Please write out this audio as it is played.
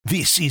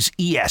This is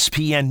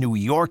ESPN New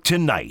York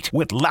Tonight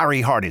with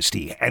Larry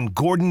Hardesty and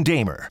Gordon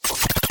Damer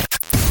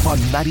on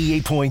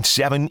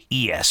 98.7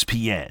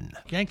 ESPN.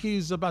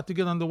 Yankees about to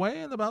get underway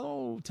in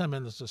about 10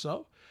 minutes or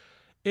so.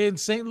 In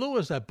St.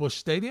 Louis at Busch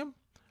Stadium,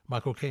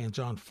 Michael Kay and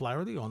John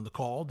Flaherty on the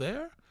call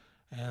there.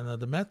 And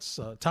the Mets,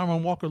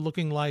 Tyrone Walker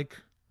looking like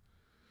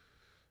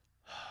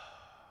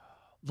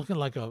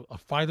a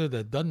fighter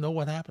that doesn't know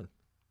what happened.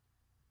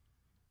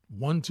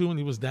 1-2 and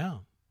he was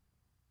down.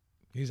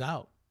 He's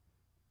out.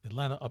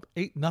 Atlanta up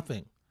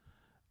 8-0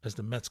 as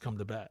the Mets come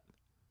to bat.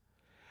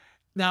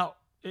 Now,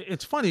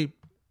 it's funny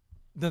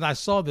that I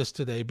saw this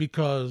today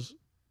because,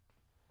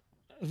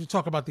 as we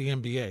talk about the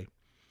NBA,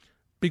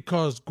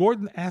 because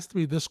Gordon asked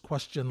me this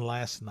question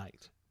last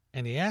night.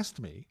 And he asked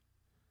me,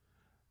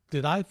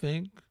 did I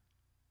think,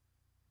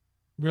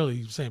 really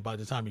he's saying by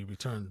the time he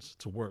returns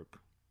to work,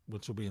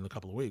 which will be in a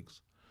couple of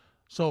weeks.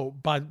 So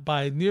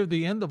by near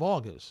the end of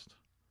August,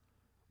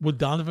 would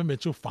Donovan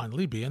Mitchell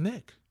finally be a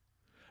Knick?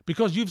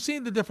 Because you've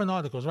seen the different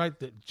articles, right?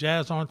 The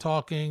Jazz aren't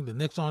talking, the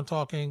Knicks aren't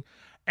talking.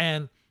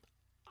 And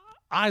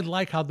I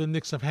like how the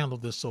Knicks have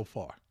handled this so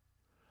far.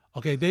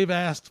 Okay, they've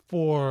asked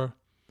for,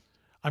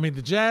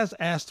 the Jazz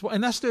asked for,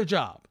 and that's their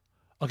job.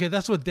 Okay,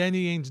 that's what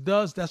Danny Ainge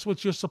does. That's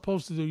what you're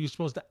supposed to do. You're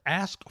supposed to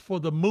ask for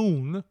the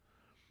moon,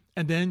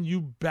 and then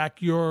you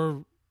back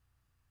your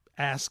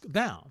ask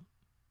down.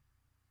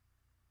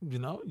 You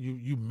know,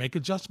 you make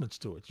adjustments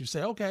to it. You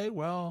say, okay,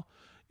 well,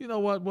 you know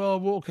what? Well,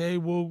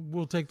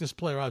 we'll take this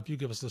player out if you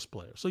give us this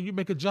player. So you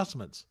make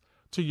adjustments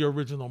to your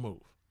original move,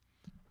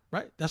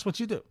 right? That's what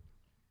you do.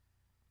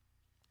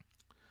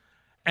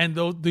 And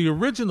the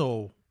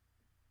original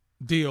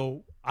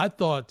deal, I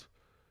thought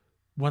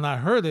when I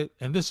heard it,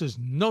 and this is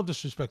no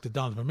disrespect to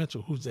Donovan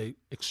Mitchell, who's a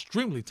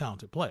extremely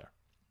talented player,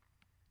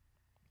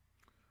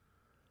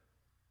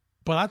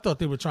 but I thought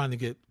they were trying to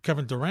get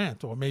Kevin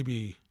Durant or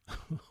maybe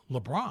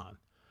LeBron.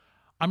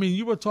 I mean,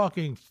 you were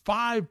talking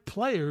 5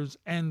 players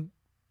and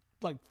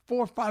like 4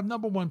 or 5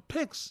 number 1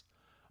 picks,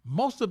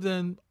 most of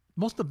them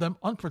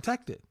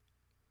unprotected.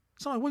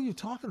 So like, what are you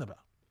talking about?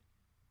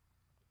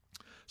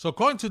 So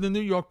according to the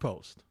New York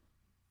Post,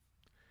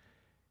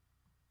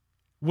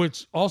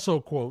 which also,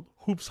 quote,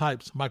 Hoops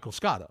Hype's Michael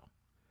Scotto,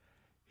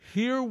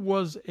 here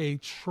was a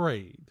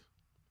trade.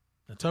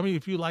 Now tell me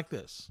if you like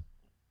this.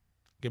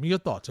 Give me your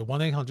thoughts at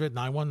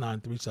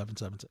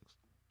 1-800-919-3776.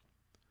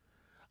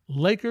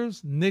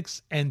 Lakers,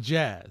 Knicks, and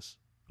Jazz,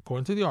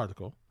 according to the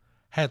article,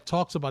 had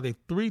talks about a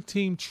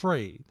 3-team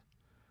trade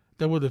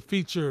that would have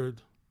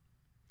featured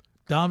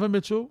Donovan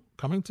Mitchell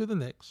coming to the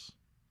Knicks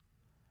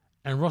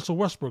and Russell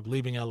Westbrook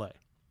leaving L.A.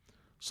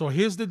 So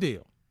here's the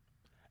deal.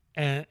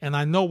 And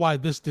I know why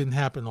this didn't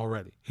happen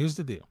already. Here's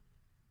the deal.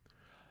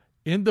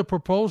 In the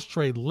proposed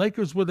trade,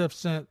 Lakers would have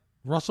sent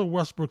Russell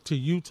Westbrook to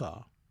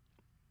Utah,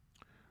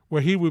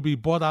 where he would be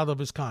bought out of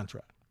his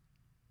contract.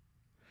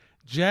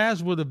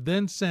 Jazz would have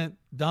then sent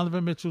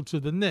Donovan Mitchell to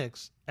the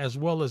Knicks, as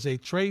well as a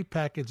trade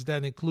package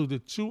that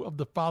included 2 of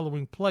the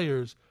following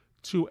players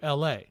to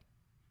L.A.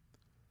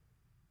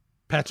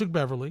 Patrick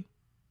Beverley,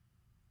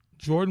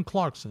 Jordan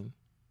Clarkson,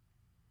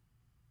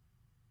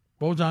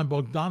 Bojan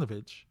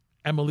Bogdanovic,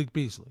 and Malik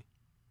Beasley.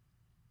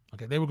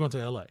 Okay, they were going to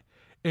L.A.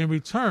 In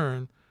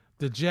return,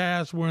 the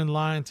Jazz were in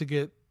line to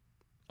get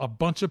a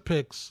bunch of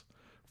picks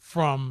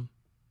from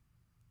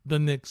the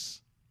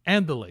Knicks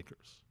and the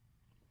Lakers.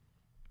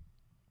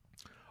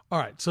 All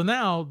right, so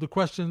now the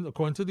question,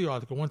 according to the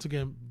article, once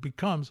again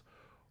becomes,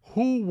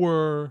 who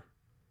were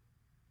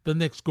the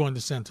Knicks going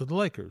to send to the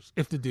Lakers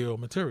if the deal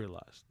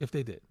materialized, if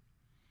they did?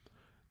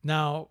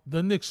 Now,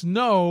 the Knicks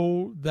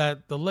know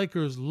that the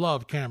Lakers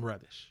love Cam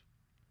Reddish,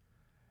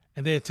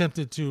 and they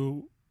attempted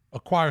to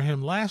acquire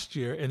him last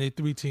year in a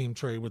 3-team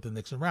trade with the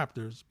Knicks and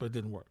Raptors, but it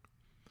didn't work.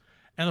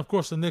 And, of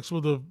course, the Knicks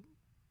would have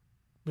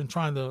been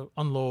trying to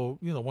unload,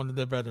 one of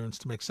their veterans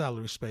to make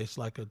salary space,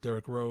 like a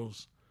Derrick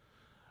Rose,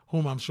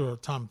 whom I'm sure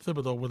Tom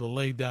Thibodeau would have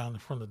laid down in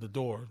front of the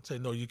door and say,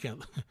 no, you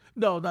can't.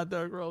 No, not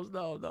Derrick Rose.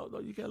 No,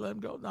 you can't let him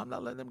go. No, I'm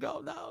not letting him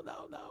go. No.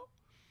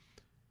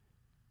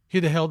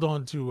 He'd have held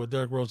on to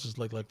Derrick Rose's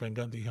leg like Van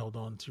Gundy held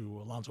on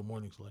to Alonzo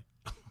Mourning's leg.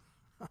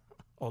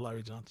 Or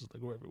Larry Johnson's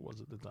leg, whoever it was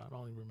at the time. I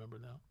don't even remember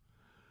now.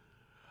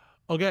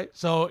 Okay,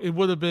 so it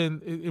would have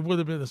been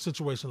a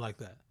situation like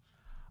that.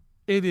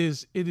 It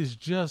is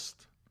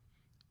just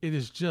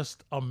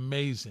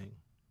amazing.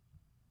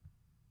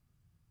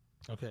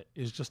 Okay,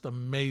 it's just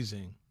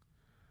amazing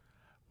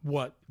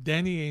what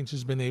Danny Ainge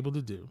has been able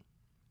to do.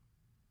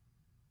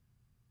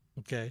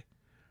 Okay,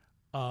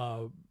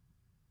 by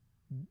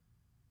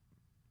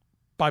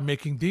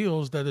making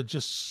deals that are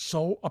just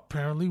so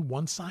apparently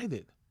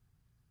one-sided.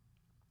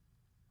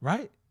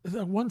 Right?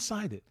 They're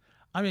one-sided.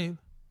 I mean,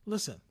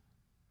 listen.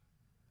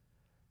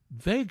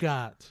 They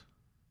got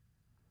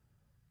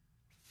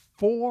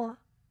 4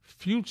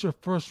 future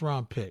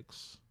first-round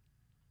picks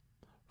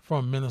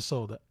from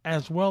Minnesota,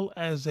 as well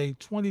as a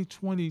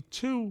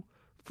 2022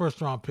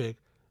 first-round pick,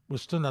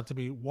 which turned out to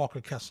be Walker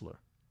Kessler,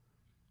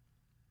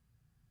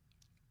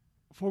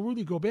 for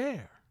Rudy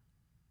Gobert.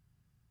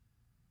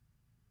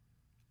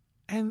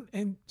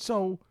 And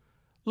so,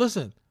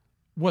 listen,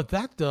 what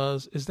that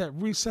does is that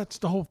resets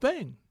the whole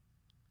thing.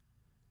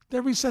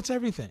 That resets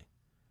everything.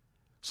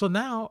 So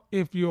now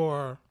if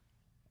you're,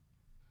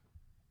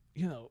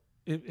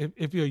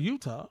 if you're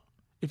Utah,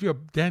 if you're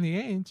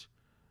Danny Ainge,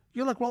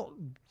 you're like, well,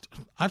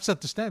 I've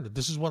set the standard.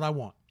 This is what I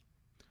want.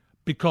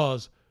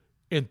 Because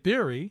in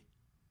theory,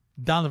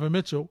 Donovan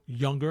Mitchell,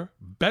 younger,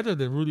 better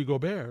than Rudy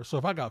Gobert. So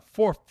if I got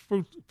 4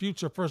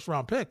 future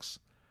first-round picks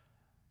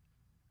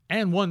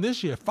and one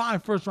this year,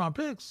 5 first-round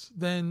picks,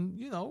 then,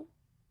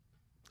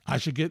 I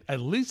should get at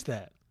least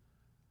that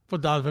for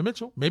Donovan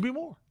Mitchell, maybe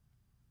more.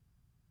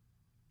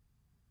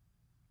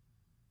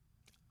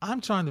 I'm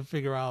trying to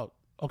figure out,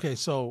 okay,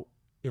 so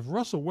if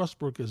Russell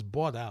Westbrook is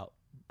bought out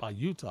by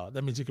Utah,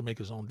 that means he can make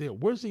his own deal.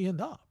 Where's he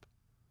end up?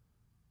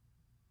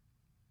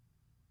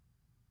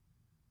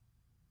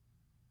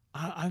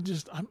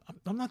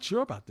 I'm not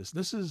sure about this.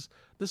 This is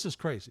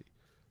crazy.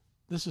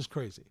 This is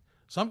crazy.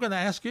 So I'm going to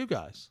ask you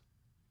guys,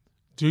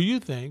 do you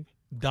think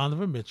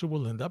Donovan Mitchell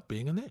will end up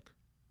being a Knick?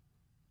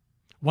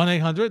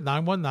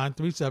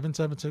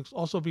 1-800-919-3776.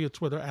 Also via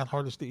Twitter at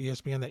Hardesty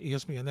ESPN at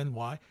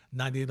ESPNNY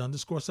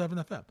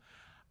 98_7 FM.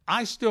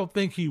 I still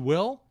think he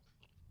will,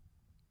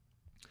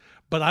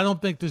 but I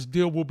don't think this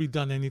deal will be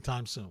done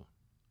anytime soon.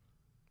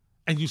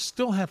 And you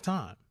still have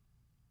time.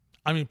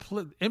 I mean,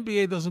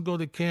 NBA doesn't go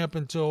to camp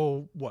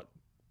until,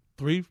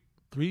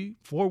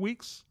 4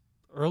 weeks?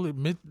 Early,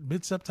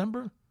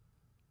 mid-September?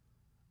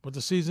 With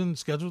the season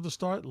scheduled to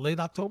start late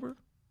October?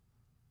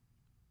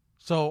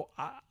 So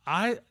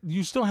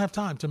you still have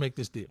time to make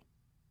this deal.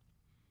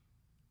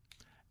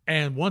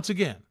 And once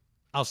again,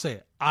 I'll say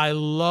it. I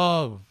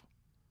love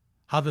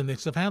how the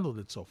Knicks have handled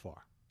it so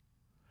far.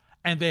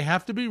 And they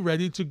have to be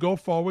ready to go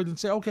forward and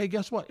say, okay,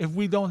 guess what? If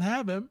we don't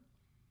have him,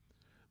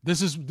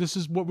 this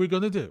is what we're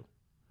going to do.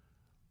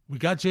 We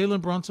got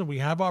Jalen Brunson. We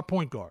have our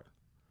point guard.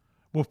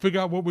 We'll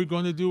figure out what we're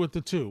going to do with the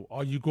 2.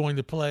 Are you going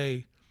to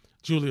play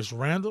Julius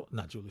Randle?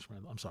 Not Julius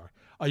Randle, I'm sorry.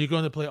 Are you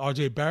going to play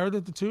R.J. Barrett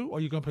at the 2? Or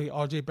are you going to play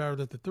R.J. Barrett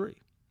at the 3?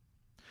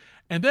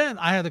 And then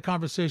I had a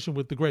conversation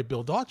with the great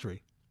Bill Daughtry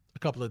a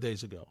couple of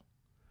days ago.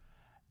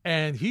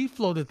 And he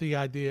floated the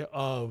idea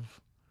of,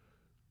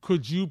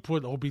 could you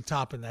put Obi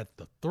Toppin at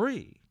the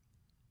 3?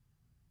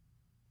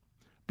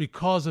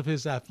 Because of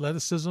his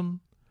athleticism,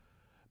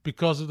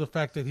 because of the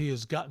fact that he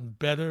has gotten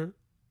better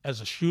as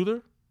a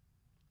shooter,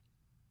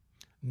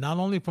 not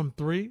only from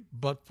 3,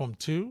 but from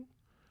 2.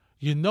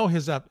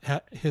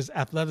 His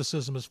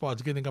athleticism as far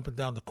as getting up and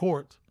down the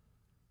court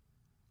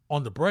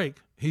on the break,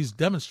 he's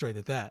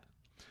demonstrated that.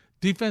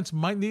 Defense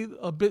might need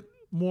a bit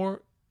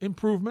more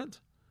improvement,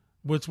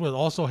 which would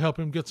also help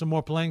him get some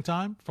more playing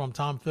time from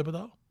Tom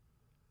Thibodeau.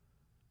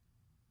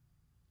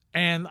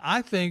 And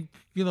I think,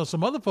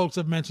 some other folks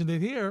have mentioned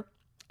it here.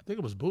 I think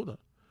it was Buddha,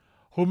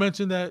 who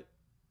mentioned that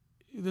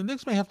the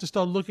Knicks may have to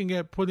start looking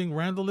at putting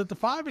Randall at the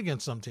 5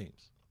 against some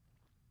teams.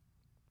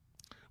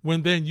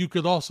 When then you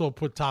could also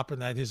put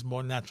Toppin at his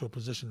more natural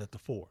position at the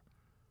 4.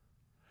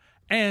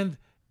 And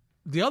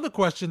the other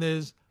question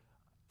is,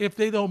 if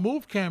they don't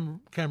move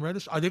Cam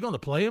Reddish, are they going to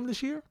play him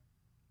this year?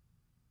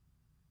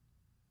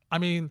 I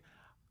mean,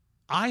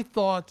 I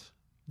thought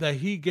that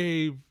he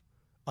gave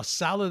a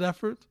solid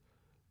effort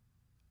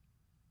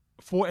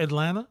for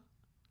Atlanta.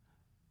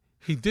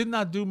 He did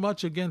not do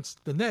much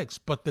against the Knicks,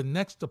 but the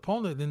next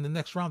opponent in the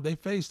next round they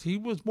faced, he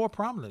was more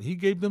prominent. He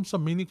gave them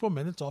some meaningful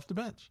minutes off the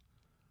bench.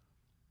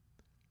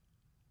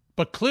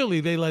 But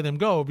clearly they let him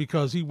go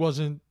because he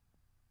wasn't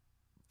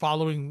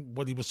following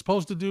what he was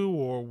supposed to do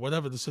or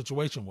whatever the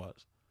situation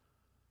was.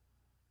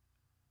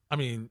 I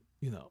mean,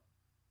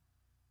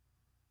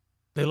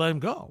 they let him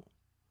go.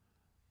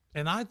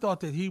 And I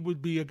thought that he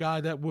would be a guy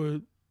that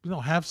would,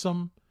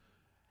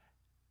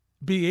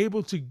 be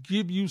able to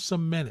give you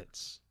some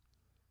minutes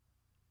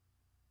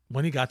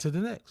when he got to the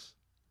Knicks.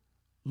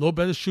 A little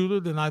better shooter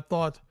than I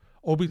thought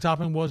Obi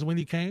Toppin was when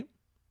he came.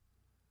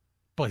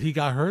 But he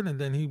got hurt, and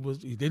then he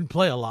didn't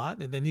play a lot,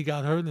 and then he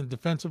got hurt, and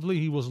defensively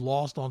he was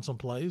lost on some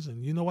plays,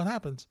 and you know what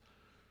happens.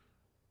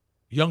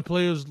 Young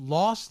players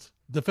lost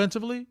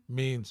defensively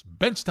means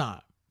bench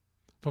time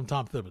from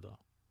Tom Thibodeau.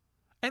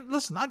 And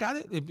listen, I got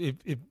it.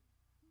 If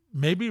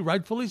maybe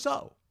rightfully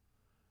so.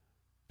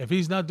 If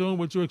he's not doing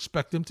what you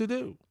expect him to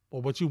do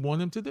or what you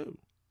want him to do,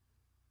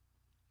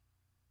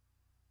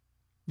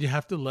 you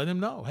have to let him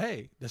know,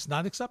 hey, that's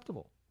not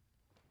acceptable.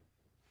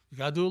 You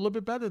got to do a little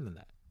bit better than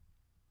that.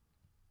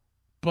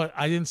 But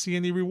I didn't see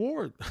any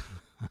reward.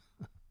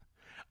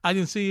 I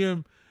didn't see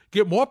him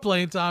get more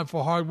playing time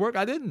for hard work.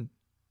 I didn't.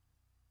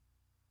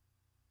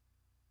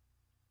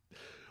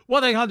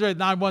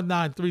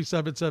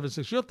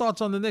 1-800-919-3776. Your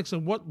thoughts on the Knicks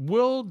and what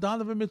will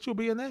Donovan Mitchell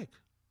be a Knick?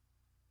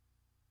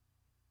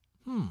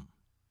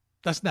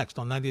 That's next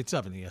on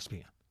 98.7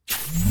 ESPN.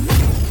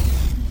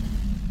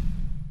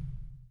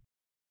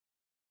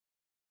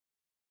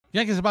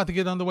 Yankees about to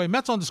get underway.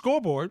 Mets on the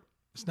scoreboard.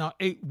 It's now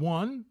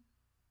 8-1.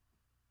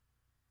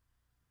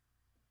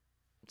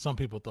 Some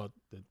people thought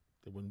that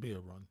there wouldn't be a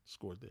run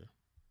scored there.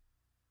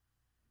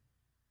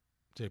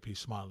 JP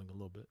smiling a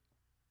little bit.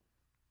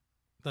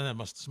 Then I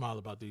must smile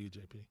about the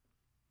EJP.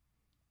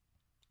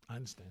 I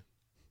understand.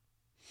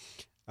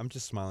 I'm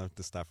just smiling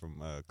to stop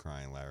from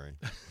crying, Larry.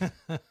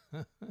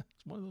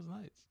 It's one of those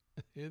nights.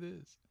 It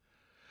is.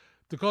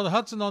 Dakota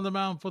Hudson on the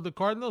mound for the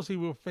Cardinals. He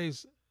will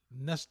face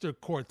Nestor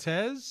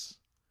Cortez.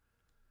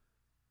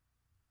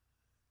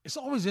 It's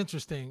always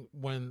interesting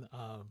when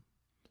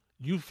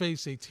you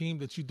face a team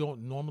that you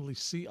don't normally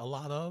see a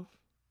lot of.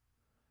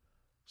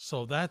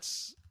 So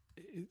it's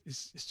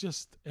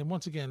just, and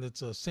once again,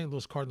 it's a St.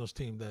 Louis Cardinals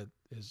team that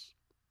is,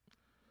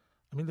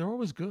 I mean, they're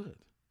always good.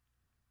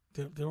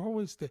 They're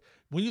always there.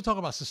 When you talk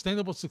about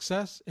sustainable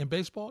success in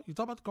baseball, you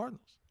talk about the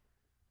Cardinals.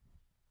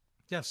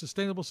 Yeah,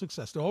 sustainable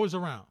success. They're always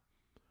around.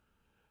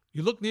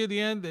 You look near the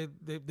end,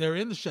 they're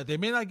in the shut. They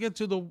may not get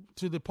to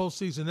the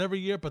postseason every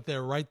year, but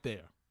they're right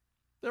there.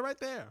 They're right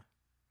there.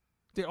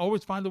 They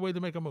always find a way to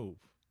make a move.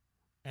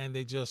 And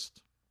they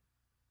just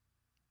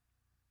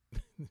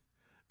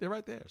they're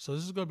right there. So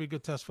this is going to be a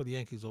good test for the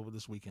Yankees over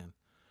this weekend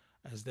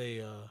as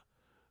they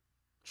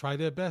try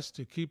their best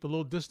to keep a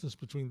little distance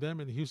between them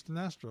and the Houston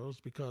Astros,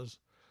 because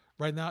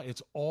right now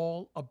it's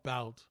all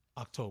about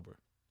October,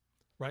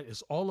 right?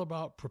 It's all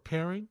about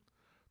preparing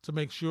to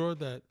make sure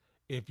that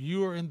if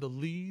you are in the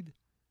lead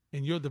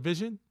in your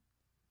division,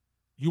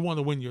 you want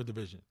to win your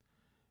division.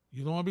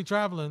 You don't want to be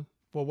traveling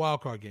for a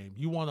wild card game.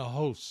 You want to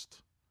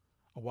host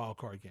a wild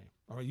card game.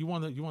 All right, you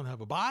want to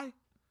have a bye,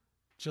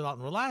 chill out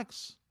and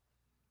relax.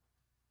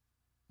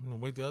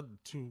 Wait the other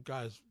two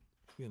guys,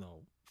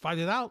 fight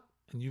it out,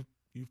 and you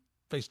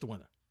face the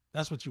winner.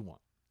 That's what you want.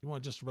 You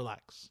want to just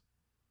relax.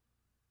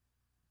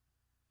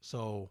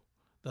 So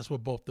that's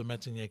what both the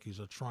Mets and Yankees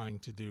are trying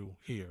to do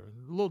here.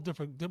 A little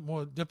different,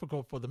 more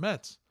difficult for the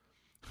Mets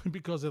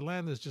because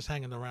Atlanta is just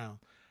hanging around,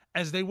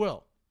 as they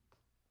will.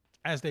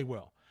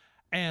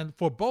 And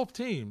for both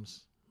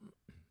teams,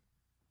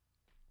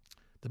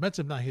 the Mets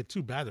have not hit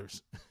two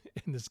batters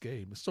in this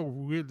game. It's so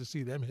weird to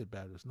see them hit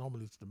batters.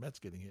 Normally it's the Mets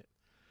getting hit.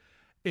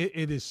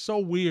 It is so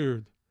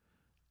weird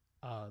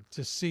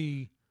to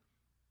see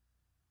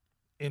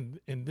in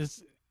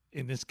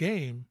this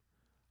game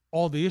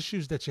all the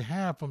issues that you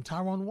have from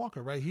Taijuan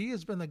Walker, right? He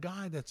has been a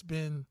guy that's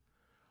been,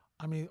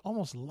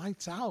 almost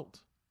lights out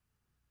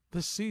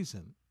this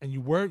season. And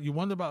you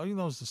wonder about,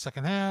 it's the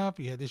second half.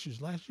 He had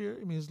issues last year.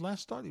 His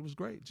last start, he was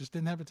great. Just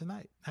didn't have it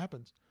tonight. It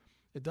happens.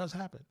 It does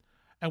happen.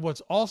 And what's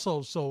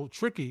also so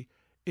tricky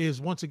is,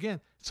 once again,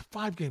 it's a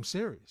 5-game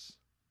series.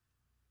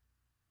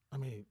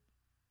 When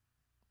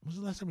was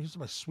the last time you used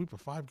to sweep a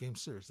 5-game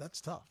series? That's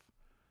tough.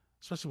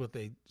 Especially with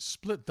a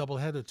split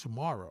doubleheader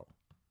tomorrow.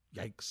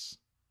 Yikes.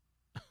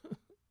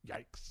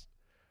 Yikes.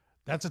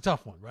 That's a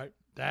tough one, right?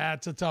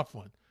 That's a tough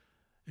one.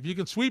 If you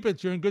can sweep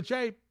it, you're in good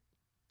shape.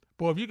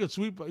 Boy, if you could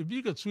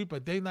sweep a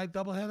day-night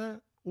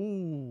doubleheader,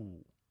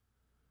 ooh.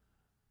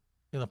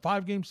 In a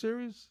 5-game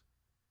series,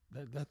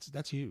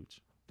 that's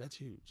huge. That's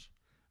huge.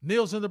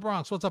 Neil's in the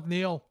Bronx. What's up,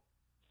 Neil?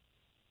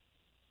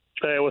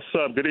 Hey, what's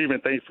up? Good evening.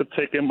 Thanks for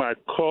taking my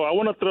call. I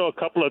want to throw a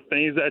couple of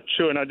things at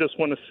you, and I just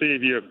want to see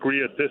if you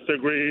agree or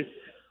disagree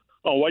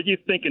on what you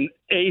think an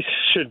ace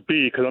should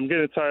be, because I'm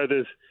getting tired of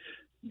this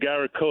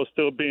Garrett Cole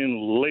still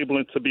being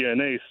labeled to be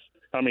an ace.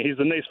 He's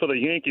an ace for the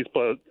Yankees,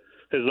 but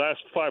his last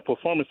 5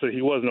 performances,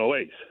 he was no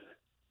ace.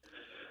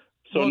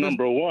 So,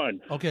 number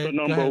one. Okay. So,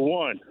 number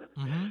one.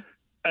 Mm-hmm.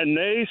 An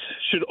ace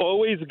should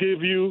always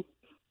give you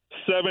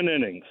 7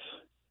 innings,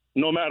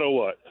 no matter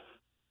what.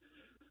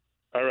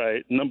 All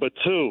right. Number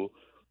 2,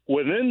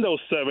 within those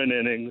 7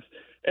 innings,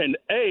 an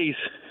ace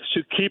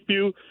should keep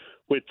you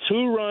with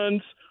 2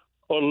 runs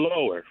or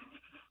lower.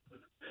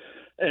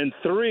 And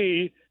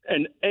 3,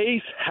 an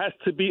ace has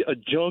to be a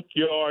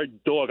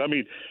junkyard dog.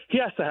 He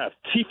has to have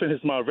teeth in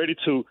his mouth ready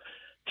to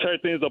tear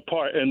things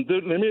apart. And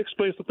let me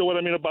explain something what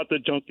I mean about the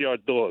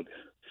junkyard dog.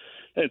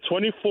 In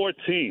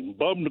 2014,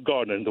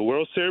 Bumgarner in the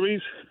World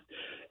Series,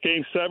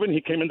 Game 7,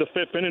 he came in the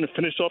 5th inning and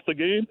finished off the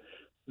game.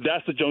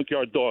 That's the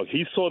junkyard dog.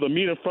 He saw the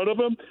meat in front of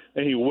him,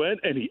 and he went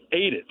and he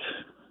ate it.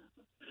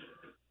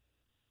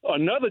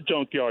 Another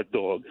junkyard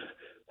dog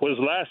was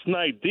last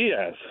night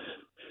Diaz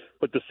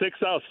with the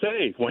 6-out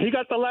save. When he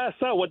got the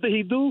last out, what did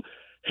he do?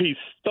 He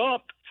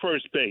stopped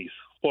first base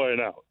for an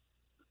out.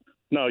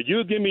 Now,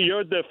 you give me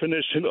your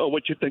definition of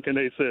what you think an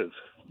ace is.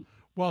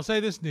 Well, I'll say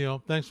this,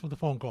 Neil. Thanks for the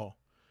phone call.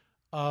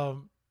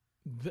 An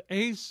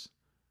ace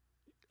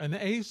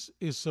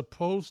is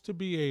supposed to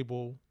be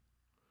able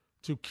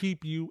to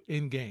keep you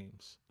in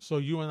games. So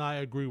you and I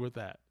agree with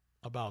that.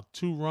 About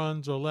 2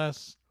 runs or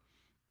less,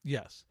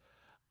 yes.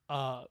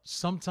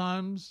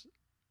 Sometimes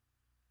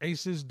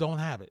aces don't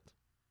have it.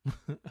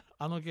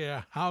 I don't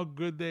care how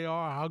good they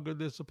are, how good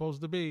they're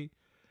supposed to be.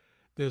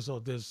 There's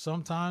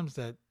sometimes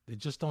that they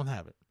just don't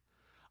have it.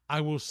 I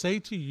will say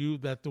to you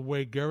that the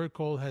way Garrett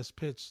Cole has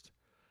pitched,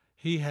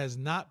 he has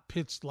not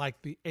pitched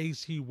like the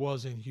ace he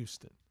was in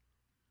Houston.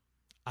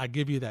 I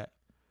give you that.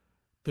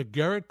 The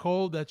Garrett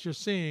Cole that you're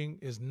seeing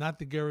is not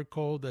the Garrett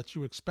Cole that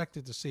you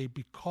expected to see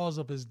because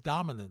of his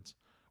dominance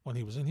when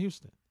he was in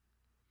Houston.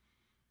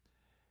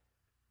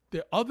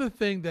 The other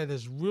thing that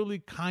has really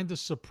kind of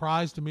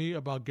surprised me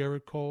about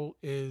Garrett Cole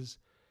is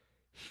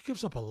he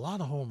gives up a lot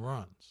of home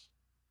runs.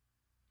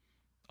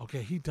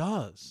 Okay, he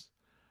does.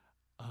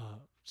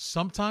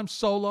 sometimes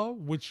solo,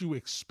 which you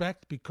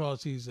expect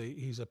because he's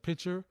a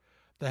pitcher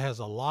that has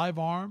a live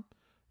arm,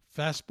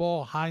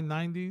 fastball high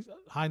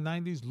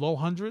 90s, low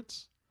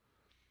hundreds,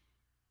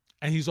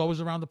 and he's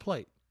always around the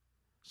plate.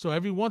 So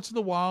every once in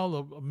a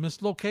while, a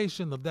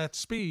mislocation of that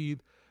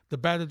speed, the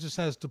batter just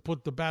has to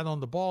put the bat on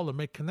the ball and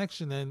make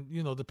connection, and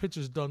the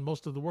pitcher's done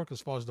most of the work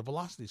as far as the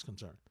velocity is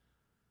concerned.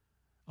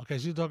 Okay,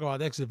 so you talk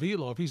about exit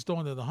velo. If he's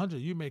throwing at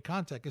 100, you make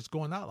contact, it's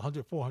going out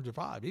 104,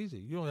 105, easy.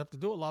 You don't have to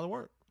do a lot of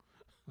work.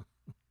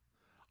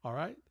 All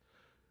right?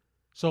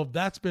 So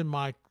that's been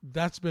my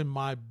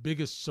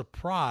biggest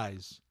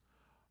surprise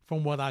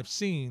from what I've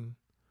seen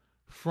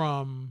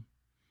from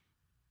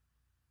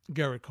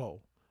Garrett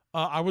Cole.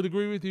 I would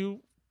agree with you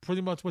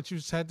pretty much what you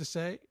just had to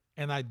say,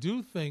 and I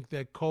do think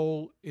that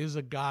Cole is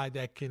a guy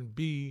that can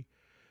be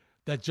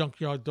that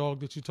junkyard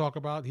dog that you talk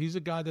about. He's a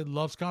guy that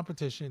loves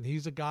competition.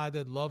 He's a guy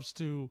that loves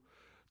to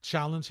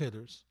challenge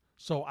hitters.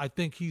 So I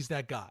think he's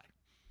that guy.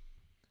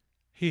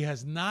 He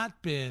has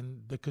not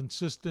been the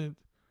consistent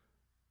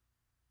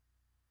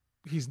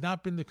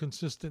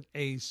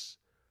ace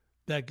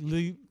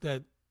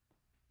that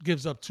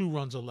gives up 2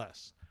 runs or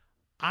less.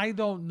 I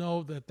don't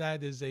know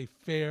that is a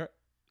fair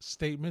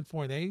statement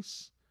for an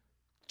ace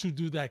to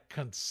do that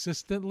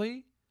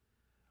consistently,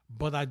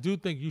 but I do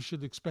think you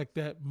should expect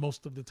that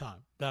most of the time.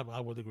 That I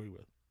would agree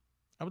with.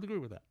 I would agree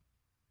with that.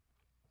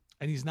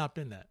 And he's not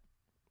been that.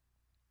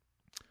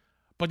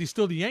 But he's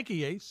still the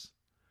Yankee ace,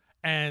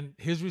 and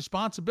his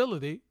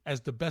responsibility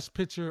as the best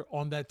pitcher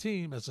on that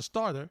team, as a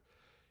starter,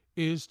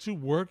 is to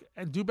work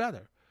and do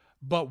better.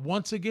 But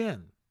once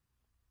again,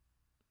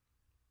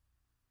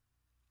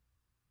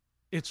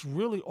 it's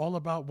really all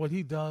about what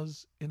he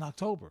does in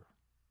October.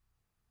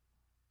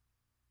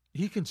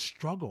 He can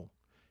struggle.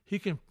 He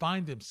can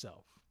find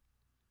himself.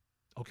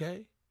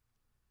 Okay?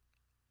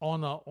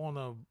 On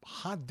a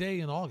hot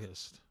day in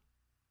August.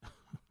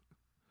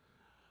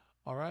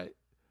 All right?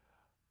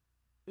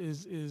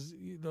 Is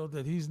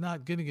that he's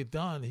not getting it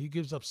done. He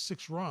gives up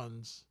 6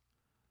 runs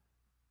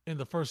in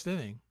the first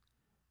inning.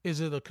 Is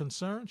it a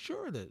concern?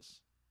 Sure it is.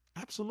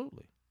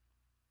 Absolutely.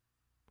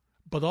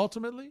 But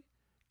ultimately,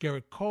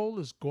 Garrett Cole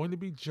is going to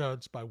be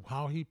judged by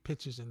how he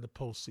pitches in the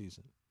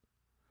postseason.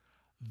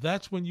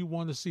 That's when you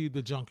want to see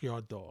the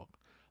junkyard dog.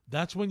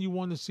 That's when you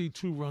want to see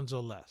 2 runs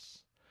or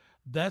less.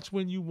 That's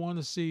when you want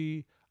to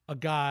see a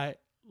guy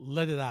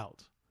let it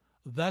out.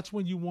 That's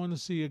when you want to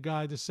see a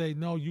guy to say,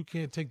 no, you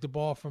can't take the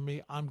ball from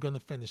me. I'm going to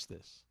finish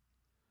this.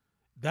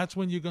 That's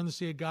when you're going to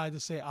see a guy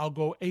to say, I'll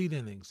go 8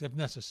 innings if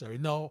necessary.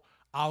 No,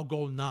 I'll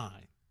go 9.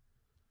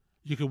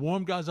 You can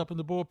warm guys up in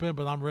the bullpen,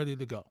 but I'm ready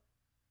to go.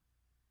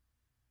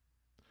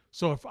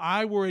 So if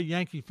I were a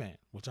Yankee fan,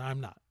 which I'm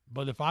not,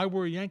 but if I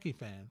were a Yankee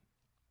fan,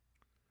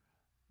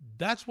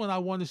 that's when I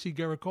want to see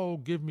Garrett Cole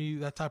give me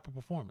that type of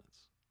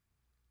performance.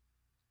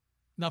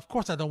 Now, of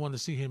course, I don't want to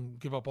see him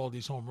give up all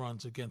these home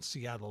runs against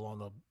Seattle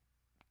on a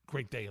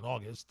great day in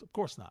August. Of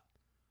course not.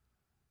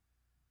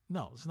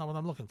 No, it's not what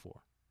I'm looking for.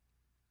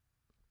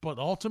 But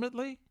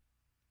ultimately,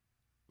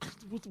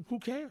 who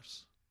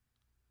cares?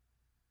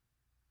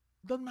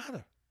 Doesn't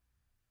matter.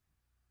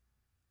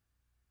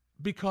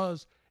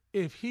 Because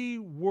if he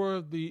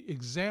were the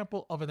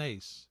example of an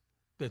ace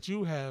that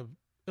you have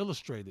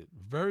illustrated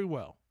very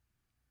well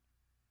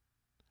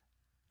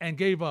and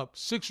gave up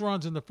 6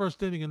 runs in the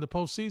first inning in the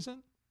postseason,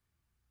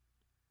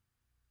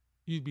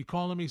 you'd be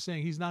calling me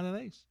saying he's not an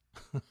ace.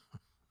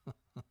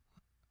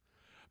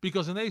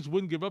 Because an ace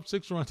wouldn't give up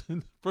 6 runs in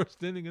the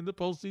first inning in the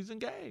postseason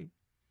game.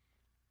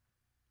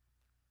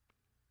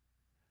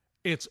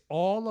 It's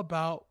all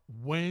about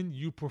when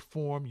you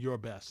perform your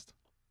best.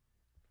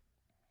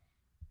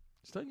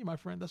 I'm telling you, my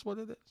friend, that's what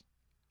it is.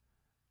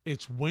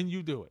 It's when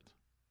you do it.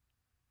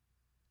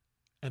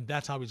 And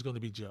that's how he's going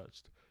to be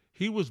judged.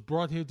 He was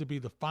brought here to be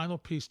the final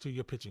piece to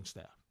your pitching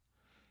staff.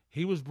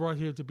 He was brought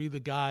here to be the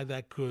guy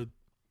that could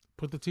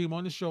put the team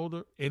on his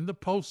shoulder in the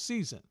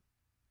postseason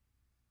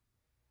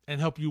and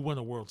help you win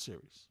a World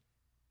Series.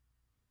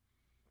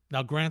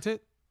 Now, granted,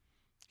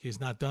 he's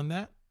not done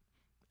that.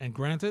 And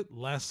granted,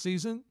 last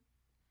season,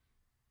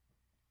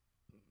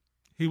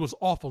 he was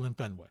awful in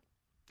Fenway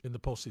in the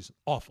postseason.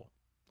 Awful.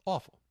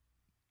 Awful.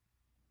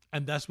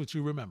 And that's what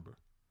you remember.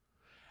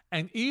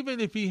 And even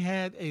if he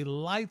had a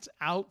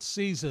lights-out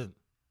season,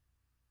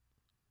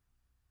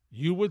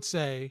 you would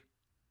say,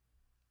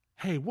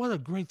 hey, what a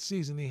great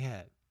season he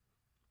had.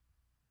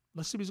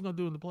 Let's see what he's going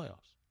to do in the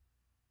playoffs.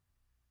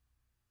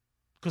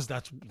 Because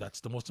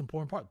that's the most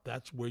important part.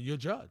 That's where you're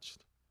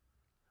judged,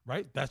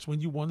 right? That's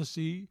when you want to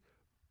see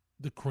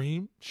the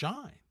cream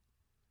shine.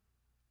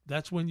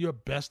 That's when your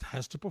best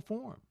has to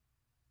perform.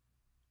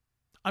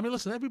 I mean,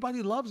 listen,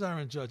 everybody loves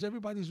Aaron Judge.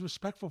 Everybody's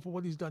respectful for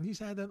what he's done. He's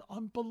had an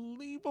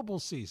unbelievable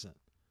season.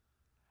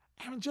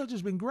 Aaron Judge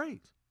has been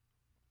great.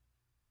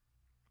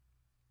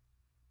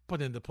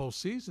 But in the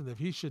postseason, if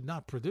he should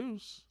not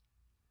produce,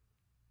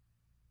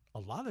 a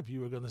lot of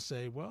you are going to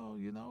say, well,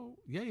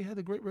 yeah, he had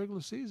a great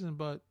regular season,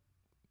 but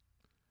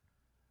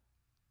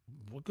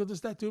what good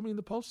does that do me in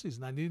the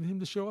postseason? I needed him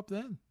to show up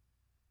then.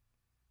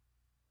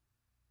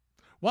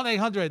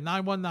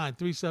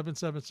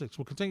 1-800-919-3776.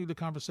 We'll continue the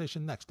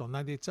conversation next on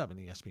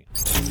 98.7 ESPN.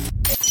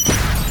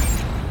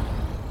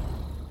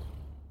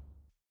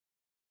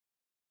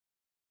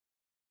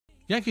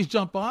 Yankees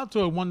jump out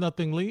to a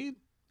 1-0 lead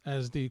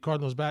as the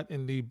Cardinals bat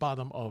in the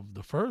bottom of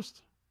the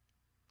first.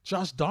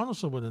 Josh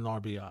Donaldson with an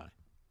RBI.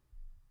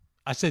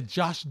 I said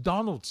Josh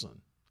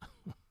Donaldson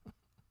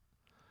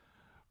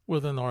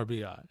with an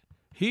RBI.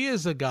 He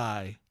is a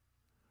guy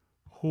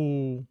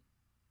who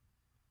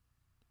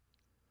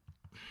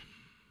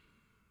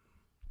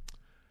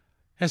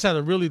has had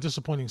a really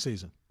disappointing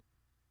season.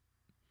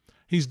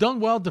 He's done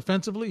well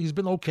defensively. He's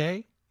been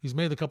okay. He's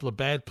made a couple of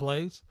bad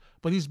plays,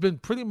 but he's been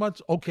pretty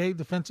much okay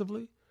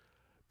defensively.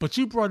 But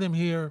you brought him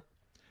here.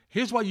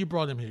 Here's why you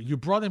brought him here. You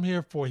brought him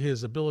here for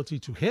his ability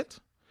to hit,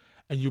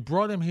 and you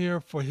brought him here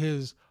for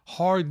his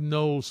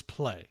hard-nosed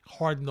play,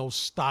 hard-nosed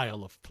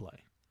style of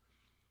play.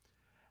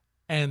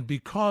 And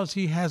because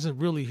he hasn't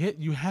really hit,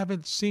 you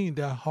haven't seen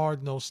that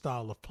hard-nosed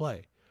style of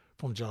play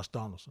from Josh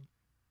Donaldson.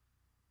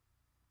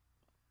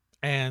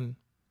 And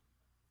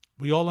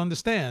we all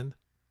understand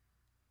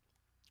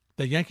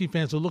that Yankee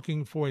fans are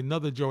looking for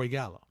another Joey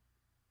Gallo.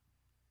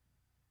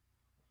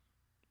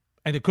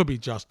 And it could be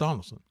Josh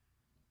Donaldson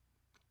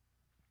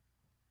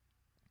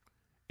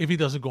if he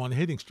doesn't go on a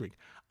hitting streak.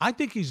 I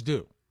think he's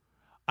due.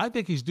 I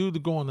think he's due to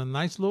go on a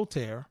nice little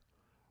tear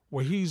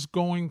where his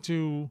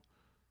OPS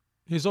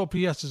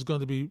is going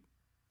to be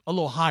a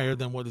little higher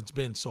than what it's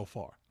been so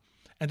far.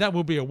 And that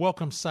will be a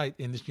welcome sight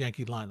in this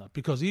Yankee lineup,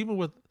 because even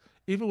with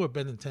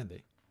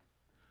Benintendi,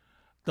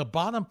 the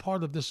bottom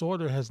part of this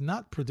order has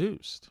not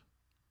produced.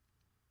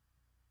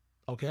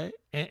 Okay?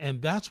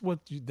 And that's what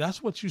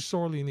you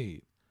sorely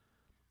need.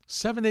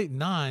 7, 8,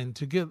 9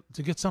 to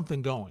get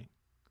something going.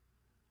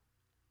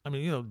 I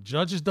mean,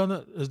 Judge has done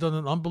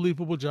an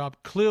unbelievable job.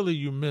 Clearly,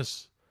 you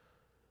miss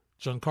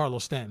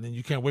Giancarlo Stanton, and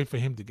you can't wait for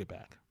him to get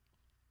back.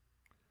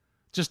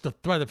 Just the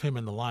threat of him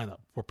in the lineup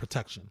for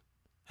protection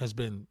has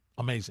been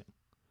amazing.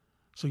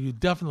 So you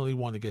definitely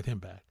want to get him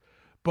back.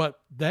 But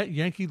that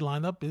Yankee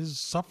lineup is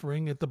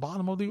suffering at the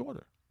bottom of the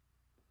order.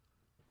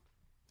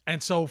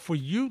 And so for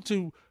you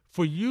to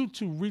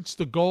reach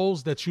the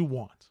goals that you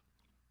want,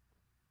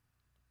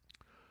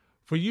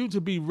 for you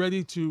to be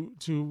ready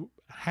to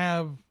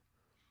have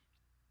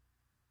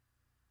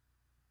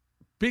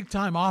big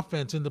time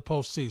offense in the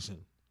postseason,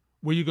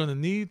 where you're going to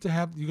need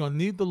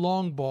the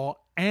long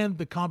ball and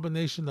the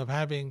combination of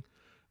having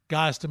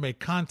guys to make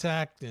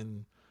contact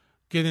and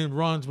get in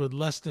runs with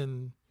less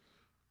than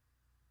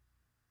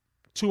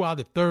 2 out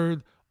of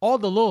third, all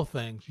the little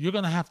things, you're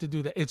going to have to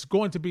do that. It's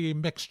going to be a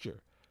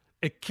mixture.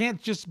 It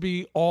can't just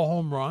be all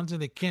home runs,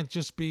 and it can't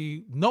just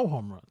be no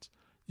home runs.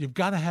 You've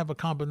got to have a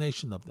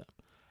combination of them.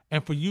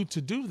 And for you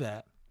to do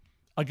that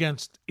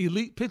against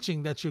elite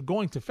pitching that you're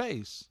going to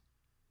face,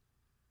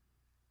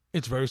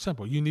 it's very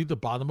simple. You need the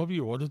bottom of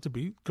your order to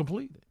be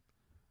completed.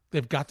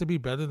 They've got to be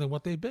better than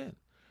what they've been.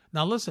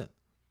 Now, listen,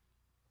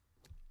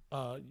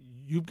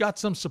 you've got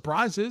some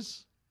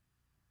surprises.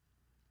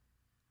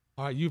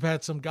 All right, you've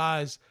had some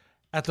guys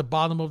at the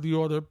bottom of the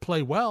order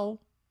play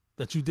well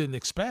that you didn't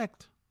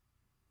expect.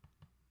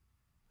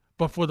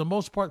 But for the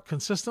most part,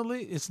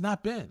 consistently, it's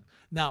not been.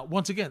 Now,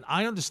 once again,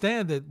 I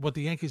understand that what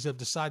the Yankees have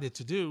decided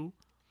to do,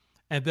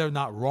 and they're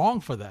not wrong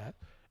for that,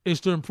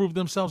 is to improve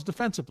themselves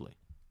defensively.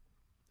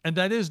 And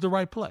that is the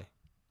right play.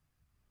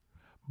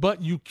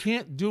 But you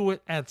can't do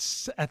it at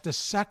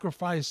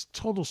the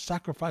total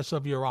sacrifice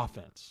of your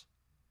offense.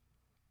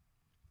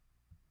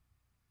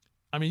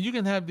 I mean, you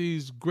can have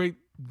these great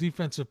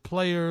defensive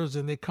players,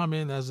 and they come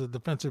in as a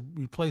defensive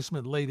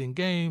replacement late in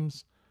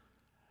games,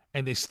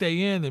 and they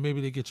stay in, and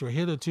maybe they get you a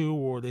hit or two,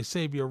 or they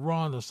save you a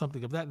run or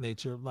something of that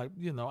nature. Like,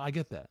 I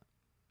get that.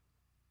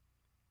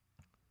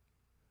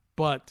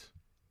 But,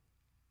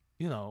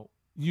 you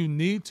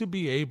need to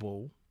be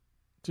able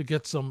to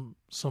get some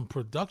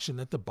production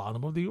at the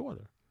bottom of the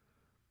order.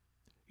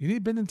 You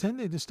need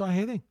Benintendi to start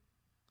hitting.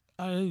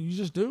 You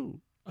just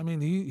do. I mean,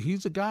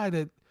 he's a guy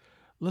that,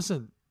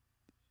 listen,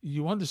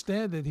 you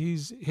understand that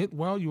he's hit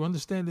well. You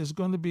understand there's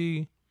going to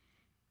be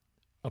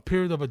a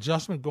period of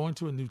adjustment going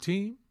to a new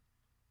team.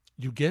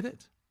 You get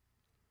it.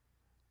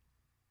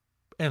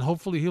 And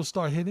hopefully he'll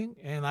start hitting.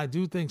 And I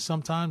do think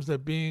sometimes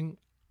that being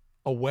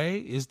away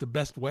is the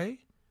best way.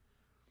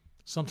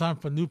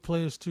 Sometimes for new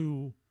players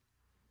to,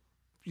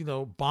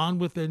 bond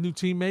with their new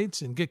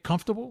teammates and get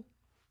comfortable.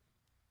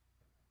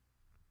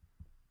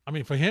 I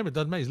mean, for him, it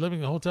doesn't matter. He's living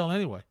in a hotel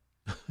anyway.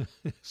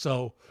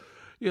 So,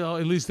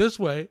 at least this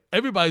way,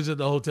 everybody's in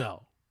the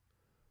hotel.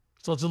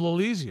 So it's a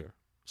little easier.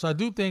 So I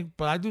do think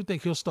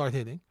he'll start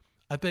hitting.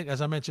 I think,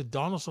 as I mentioned,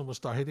 Donaldson will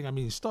start hitting. I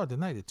mean, he started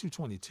tonight at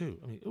 222.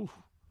 I mean, oof.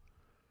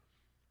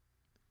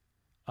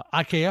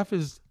 IKF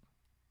is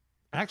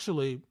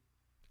actually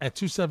at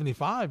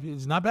 275.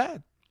 It's not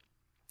bad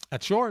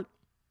at short.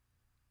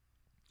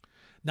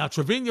 Now,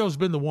 Trevino's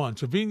been the one.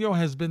 Trevino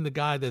has been the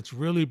guy that's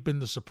really been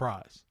the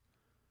surprise.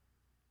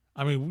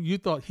 I mean, you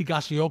thought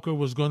Higashioka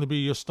was going to be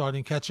your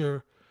starting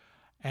catcher,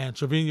 and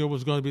Trevino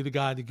was going to be the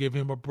guy to give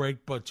him a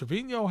break, but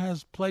Trevino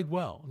has played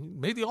well. He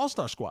made the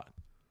All-Star squad.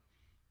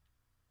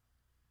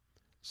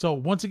 So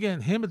once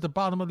again, him at the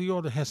bottom of the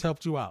order has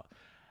helped you out.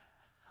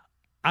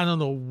 I don't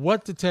know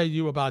what to tell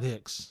you about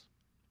Hicks.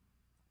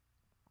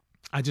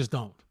 I just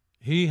don't.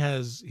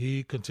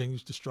 He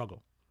continues to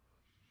struggle.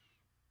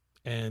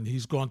 And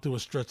he's gone through a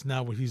stretch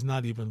now where he's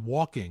not even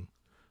walking.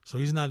 So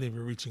he's not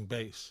even reaching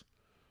base.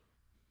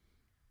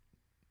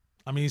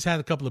 I mean, he's had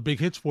a couple of big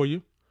hits for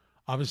you.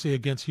 Obviously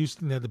against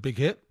Houston, he had the big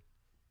hit.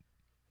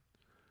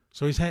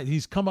 So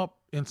he's come up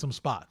in some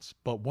spots.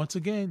 But once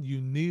again, you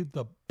need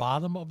the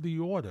bottom of the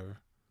order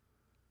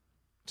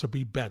to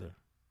be better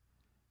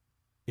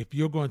if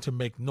you're going to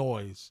make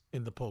noise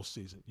in the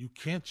postseason. You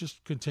can't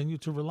just continue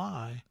to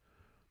rely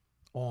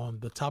on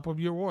the top of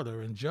your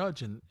order and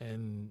Judge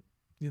and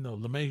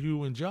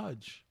LeMahieu and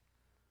Judge.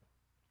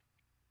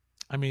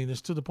 I mean,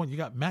 it's to the point you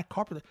got Matt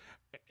Carpenter.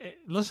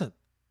 Listen,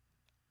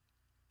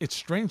 it's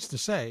strange to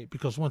say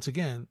because once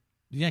again,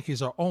 the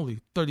Yankees are only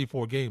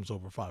 34 games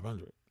over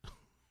 500.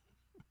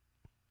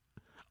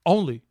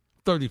 Only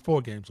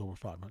 34 games over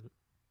 500.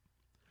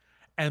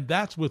 And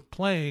that's with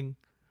playing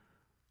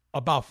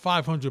about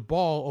 500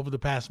 ball over the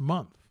past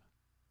month.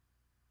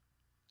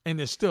 And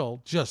it's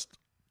still just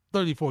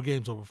 34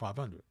 games over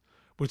 500,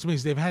 which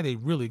means they've had a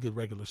really good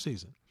regular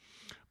season.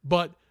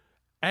 But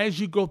as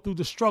you go through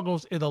the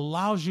struggles, it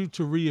allows you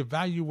to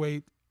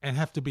reevaluate and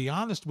have to be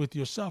honest with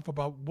yourself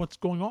about what's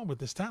going on with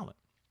this talent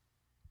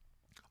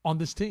on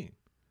this team.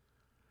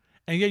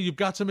 And yeah, you've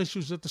got some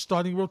issues at the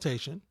starting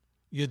rotation.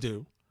 You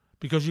do,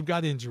 because you've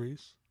got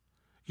injuries.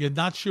 You're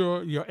not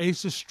sure. Your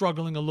ace is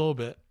struggling a little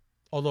bit,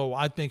 although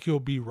I think he'll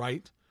be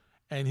right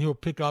and he'll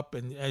pick up.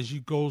 And as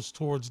he goes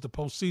towards the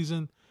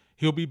postseason,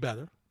 he'll be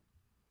better.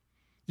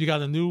 You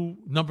got a new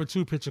number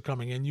 2 pitcher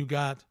coming in. You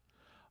got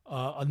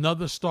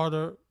another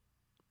starter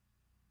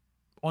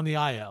on the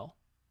IL.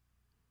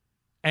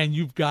 And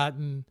you've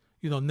gotten,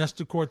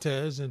 Nestor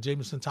Cortez and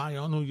Jameson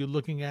Taillon, who you're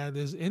looking at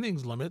as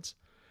innings limits.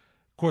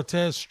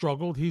 Cortez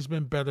struggled. He's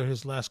been better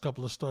his last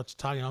couple of starts.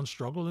 Taillon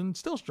struggled and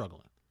still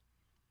struggling.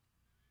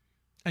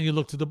 And you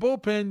look to the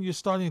bullpen, you're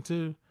starting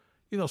to,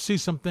 see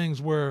some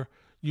things where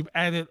you've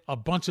added a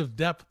bunch of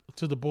depth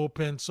to the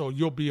bullpen, so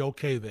you'll be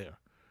okay there.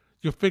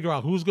 You'll figure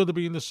out who's going to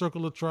be in the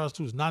circle of trust,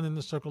 who's not in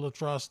the circle of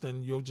trust,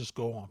 and you'll just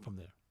go on from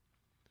there.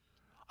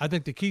 I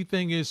think the key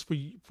thing is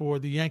for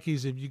the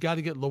Yankees, if you got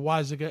to get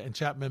Loaisiga and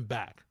Chapman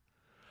back.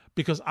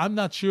 Because I'm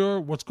not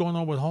sure what's going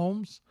on with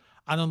Holmes.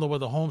 I don't know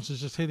whether Holmes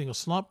is just hitting a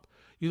slump.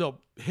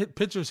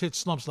 Pitchers hit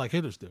slumps like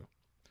hitters do.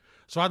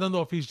 So I don't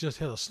know if he's just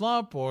hit a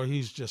slump or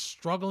he's just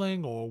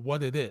struggling or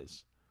what it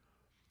is.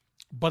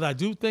 But I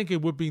do think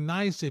it would be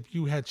nice if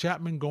you had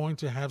Chapman going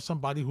to have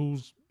somebody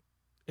who's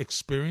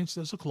experienced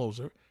as a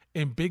closer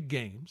in big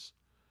games,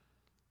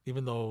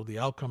 even though the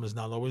outcome has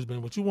not always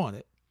been what you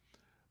wanted.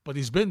 But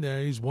he's been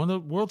there. He's won a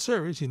World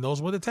Series. He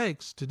knows what it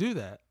takes to do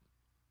that.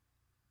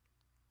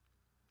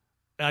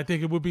 And I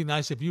think it would be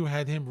nice if you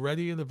had him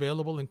ready and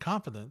available and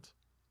confident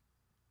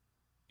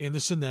in the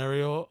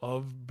scenario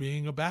of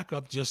being a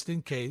backup just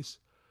in case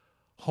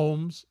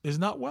Holmes is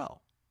not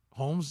well.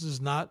 Holmes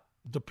is not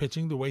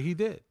pitching the way he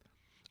did.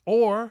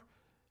 Or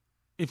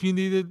if you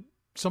needed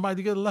somebody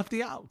to get a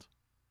lefty out.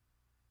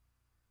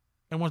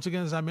 And once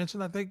again, as I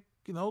mentioned, I think,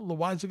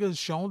 Loaisiga has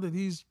shown that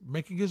he's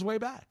making his way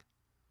back.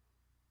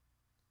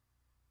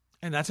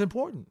 And that's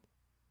important.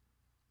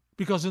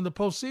 Because in the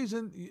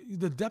postseason,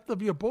 the depth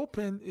of your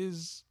bullpen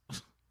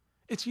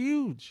it's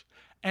huge.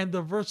 And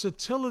the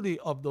versatility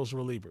of those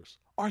relievers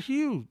are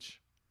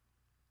huge.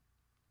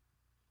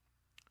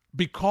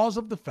 Because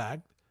of the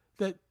fact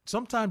that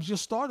sometimes your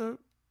starter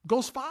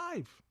goes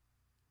 5.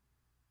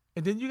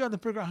 And then you got to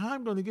figure out how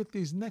I'm going to get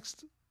these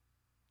next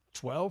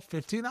 12,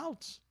 15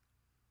 outs.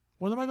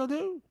 What am I going to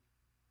do?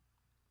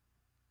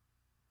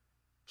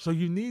 So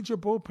you need your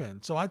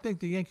bullpen. So I think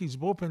the Yankees'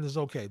 bullpen is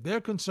okay.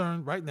 Their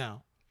concern right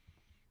now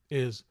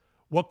is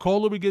what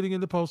Cole are we getting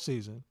in the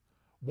postseason?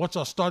 What's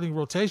our starting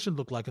rotation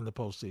look like in the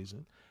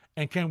postseason?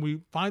 And can we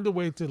find a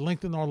way to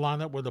lengthen our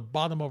lineup where the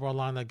bottom of our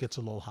lineup gets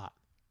a little hot?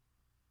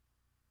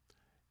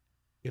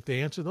 If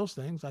they answer those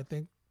things, I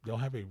think they'll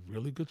have a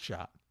really good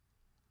shot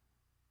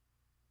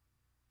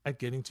at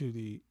getting to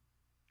the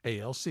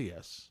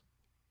ALCS,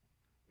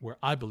 where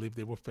I believe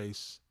they will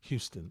face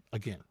Houston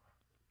again.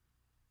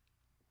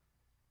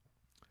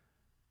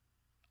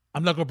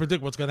 I'm not going to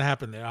predict what's going to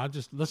happen there. I'll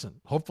just listen.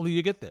 Hopefully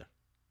you get there,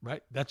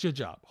 right? That's your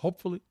job.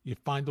 Hopefully you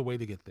find a way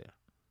to get there.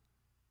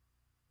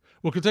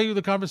 We'll continue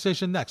the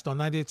conversation next on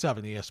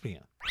 98.7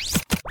 ESPN.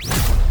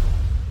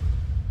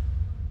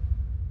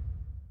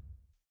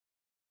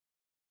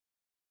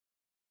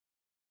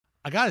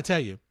 I got to tell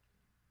you,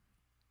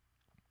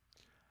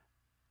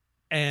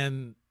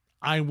 and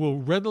I will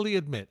readily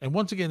admit, and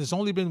once again, it's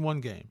only been one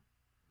game,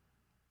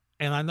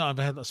 and I know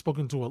I've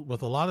spoken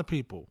with a lot of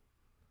people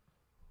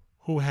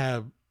who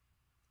have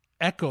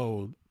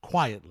echoed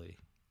quietly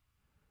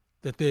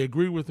that they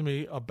agree with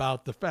me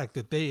about the fact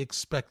that they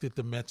expected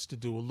the Mets to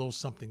do a little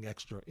something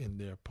extra in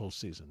their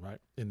postseason, right?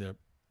 In their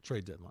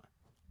trade deadline.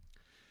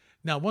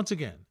 Now, once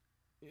again,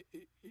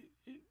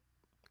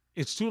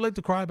 it's too late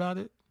to cry about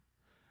it.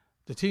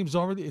 The team's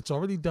it's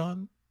already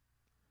done.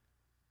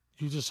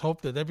 You just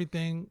hope that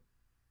everything,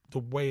 the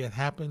way it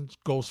happens,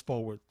 goes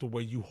forward the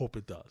way you hope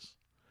it does.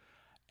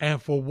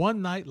 And for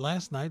one night,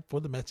 last night,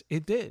 for the Mets,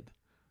 it did.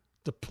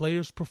 The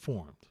players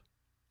performed.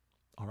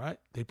 All right?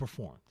 They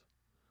performed.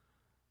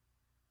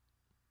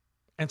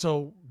 And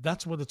so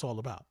that's what it's all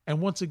about. And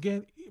once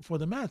again, for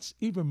the Mets,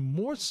 even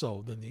more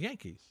so than the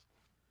Yankees,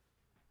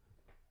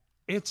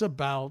 it's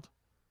about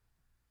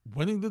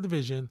winning the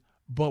division,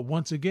 but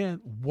once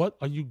again, what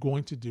are you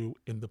going to do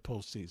in the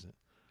postseason?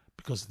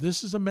 Because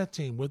this is a Met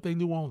team with a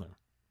new owner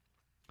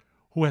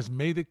who has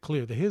made it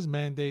clear that his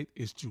mandate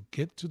is to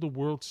get to the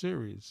World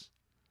Series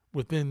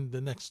within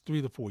the next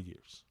 3 to 4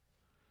 years.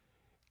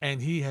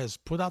 And he has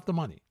put out the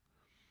money.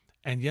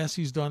 And yes,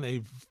 he's done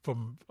a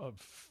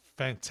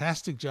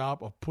fantastic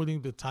job of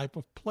putting the type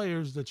of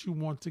players that you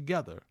want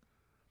together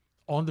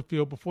on the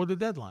field before the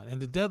deadline.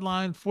 And the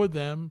deadline for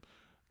them,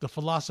 the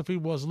philosophy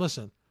was,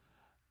 listen,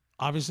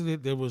 obviously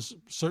there was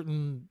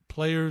certain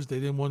players they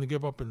didn't want to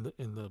give up in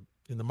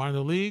the minor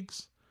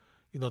leagues.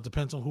 You know, it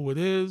depends on who it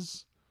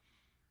is.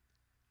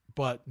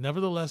 But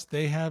nevertheless,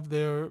 they have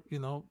their,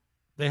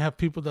 they have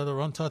people that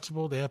are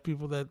untouchable. They have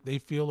people that they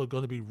feel are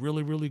going to be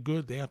really, really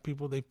good. They have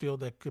people they feel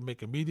that can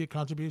make immediate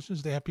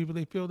contributions. They have people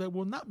they feel that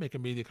will not make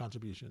immediate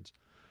contributions,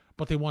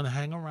 but they want to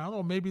hang around,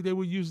 or maybe they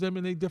will use them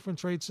in a different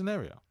trade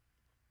scenario.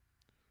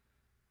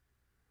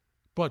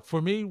 But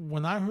for me,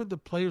 when I heard the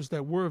players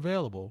that were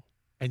available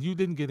and you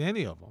didn't get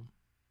any of them,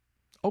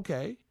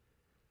 okay,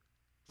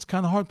 it's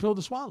kind of hard pill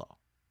to swallow.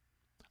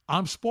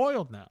 I'm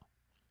spoiled now.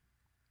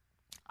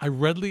 I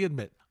readily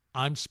admit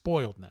I'm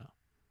spoiled now.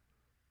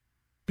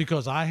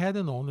 Because I had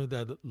an owner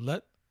that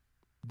let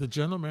the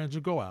general manager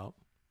go out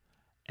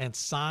and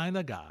sign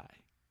a guy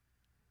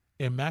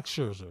in Max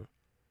Scherzer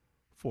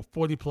for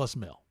 40 plus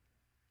mil.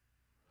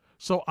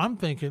 So I'm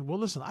thinking, well,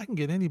 listen, I can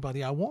get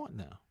anybody I want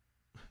now.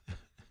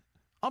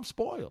 I'm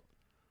spoiled.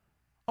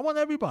 I want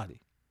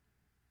everybody.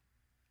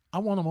 I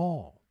want them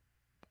all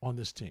on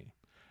this team.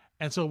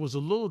 And so it was a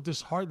little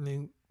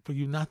disheartening for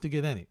you not to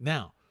get any.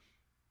 Now,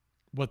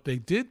 what they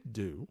did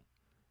do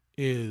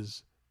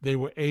is they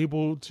were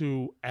able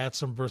to add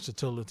some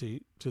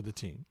versatility to the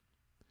team.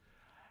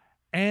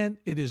 And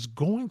it is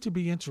going to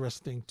be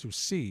interesting to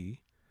see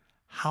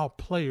how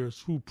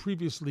players who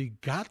previously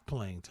got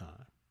playing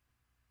time,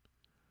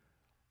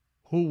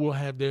 who will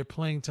have their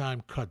playing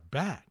time cut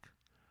back,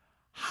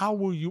 how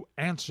will you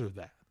answer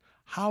that?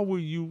 How will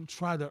you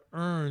try to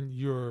earn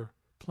your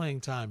playing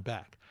time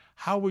back?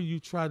 How will you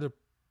try to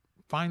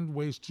find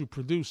ways to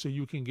produce so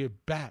you can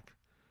get back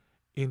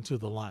into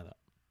the lineup?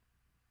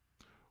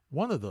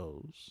 One of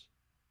those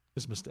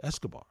is Mr.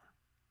 Escobar,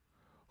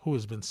 who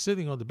has been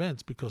sitting on the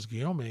bench because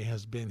Guillaume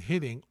has been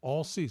hitting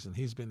all season.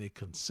 He's been a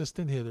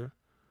consistent hitter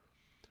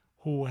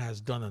who has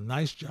done a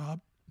nice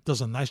job,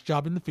 does a nice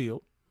job in the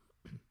field.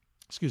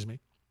 Excuse me.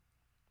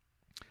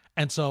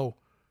 And so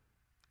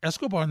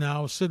Escobar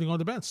now is sitting on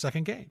the bench,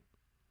 second game.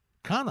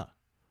 Kana,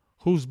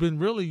 who's been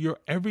really your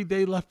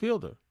everyday left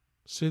fielder,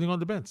 sitting on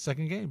the bench,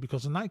 second game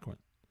because of Nyquin.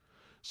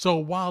 So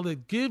while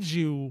it gives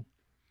you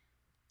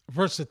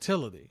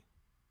versatility,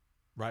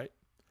 right?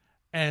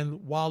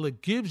 And while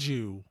it gives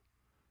you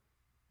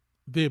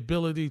the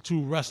ability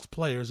to rest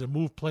players and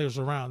move players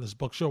around, as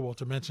Buck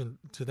Showalter mentioned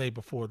today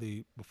before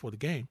the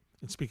game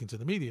and speaking to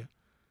the media,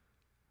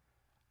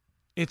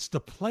 it's the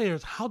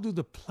players. How do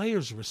the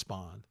players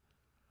respond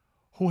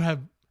who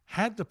have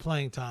had the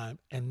playing time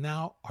and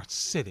now are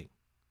sitting?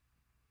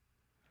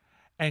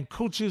 And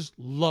coaches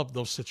love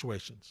those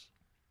situations.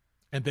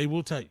 And they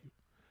will tell you,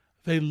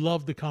 they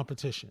love the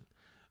competition.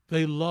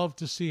 They love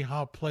to see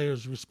how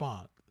players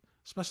respond,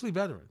 especially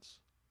veterans.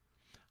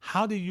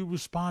 How do you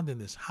respond in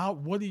this?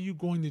 What are you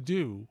going to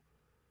do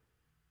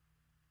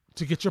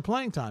to get your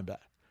playing time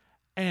back?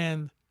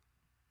 And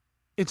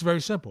it's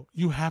very simple.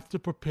 You have to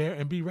prepare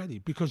and be ready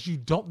because you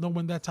don't know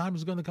when that time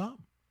is going to come.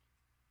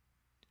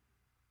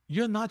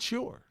 You're not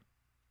sure.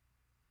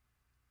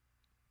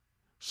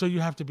 So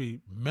you have to be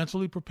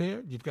mentally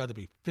prepared. You've got to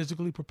be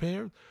physically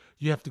prepared.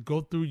 You have to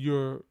go through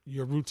your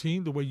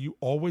routine the way you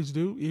always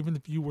do, even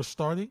if you were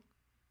starting.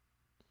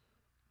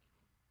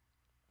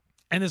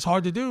 And it's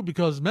hard to do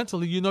because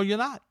mentally, you're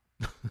not.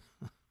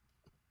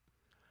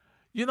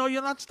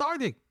 You're not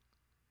starting.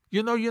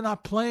 You're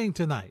not playing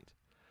tonight.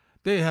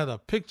 They had a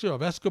picture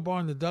of Escobar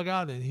in the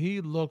dugout, and he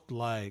looked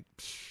like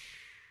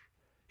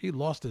he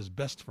lost his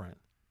best friend.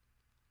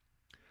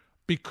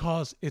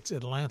 Because it's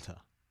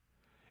Atlanta.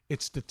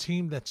 It's the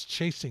team that's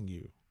chasing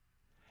you.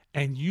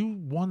 And you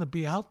want to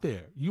be out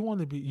there. You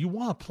want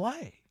to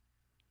play.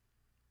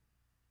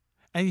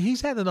 And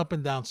he's had an up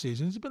and down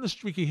season. He's been a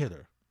streaky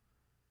hitter.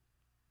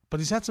 But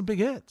he's had some big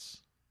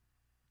hits.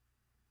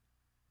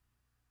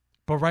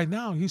 But right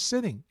now, he's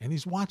sitting and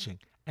he's watching,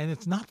 and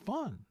it's not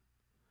fun.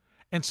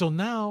 And so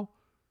now,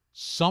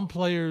 some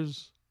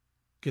players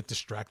get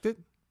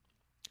distracted.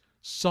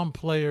 Some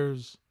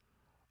players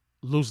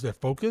lose their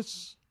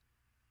focus.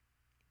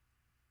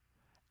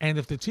 And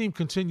if the team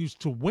continues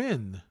to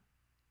win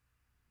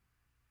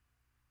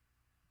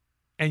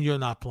and you're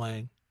not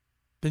playing,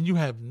 then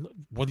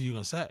what are you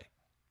going to say?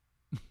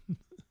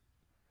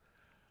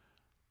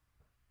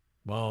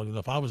 Well,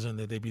 if I was in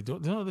there, they'd be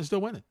doing. No, they're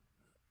still winning.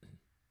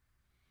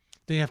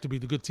 They have to be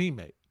the good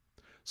teammate.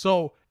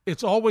 So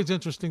it's always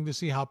interesting to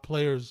see how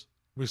players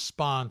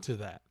respond to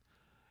that.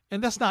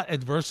 And that's not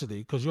adversity,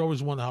 because you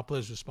always wonder how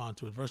players respond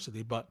to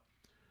adversity, but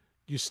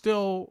it's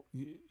still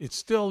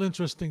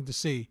interesting to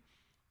see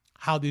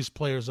how these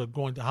players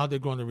how they're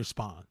going to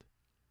respond.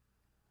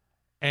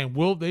 And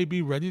will they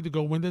be ready to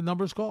go when the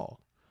number's called?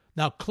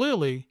 Now,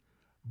 clearly,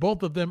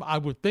 both of them, I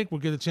would think, will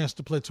get a chance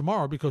to play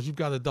tomorrow because you've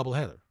got a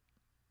doubleheader.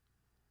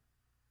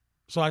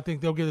 So I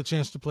think they'll get a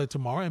chance to play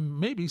tomorrow and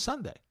maybe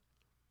Sunday.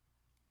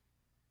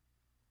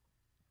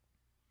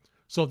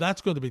 So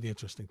that's going to be the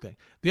interesting thing.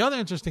 The other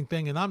interesting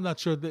thing, and I'm not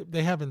sure, that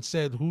they haven't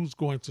said who's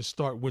going to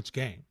start which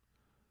game.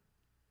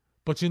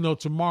 But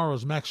tomorrow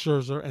is Max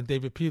Scherzer and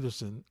David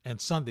Peterson, and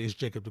Sunday is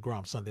Jacob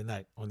deGrom, Sunday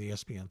night on the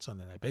ESPN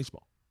Sunday Night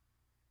Baseball.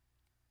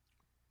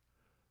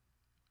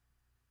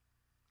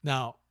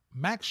 Now,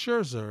 Max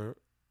Scherzer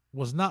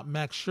was not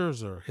Max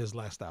Scherzer his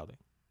last outing.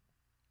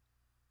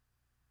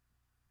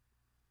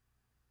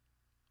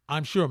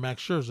 I'm sure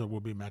Max Scherzer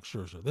will be Max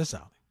Scherzer this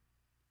outing.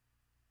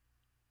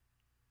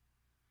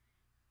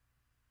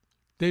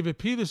 David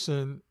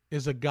Peterson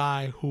is a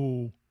guy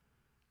who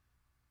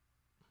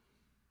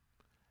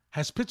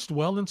has pitched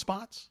well in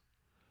spots.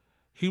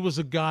 He was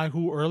a guy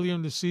who earlier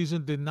in the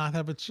season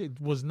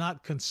was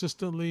not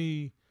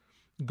consistently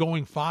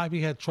going 5. He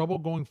had trouble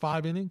going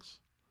 5 innings.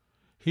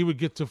 He would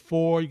get to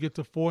 4, he'd get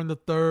to 4 in the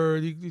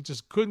third. He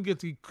just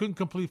couldn't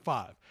complete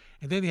 5.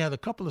 And then he had a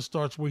couple of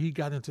starts where he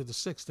got into the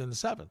 6th and the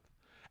 7th.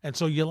 And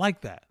so you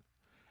like that.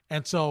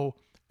 And so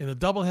in a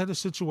doubleheader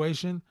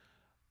situation,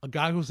 a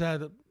guy who's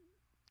had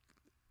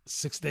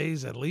 6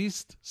 days at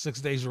least,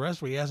 6 days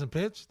rest where he hasn't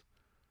pitched,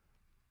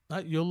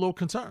 you're a little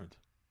concerned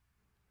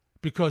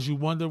because you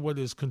wonder what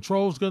his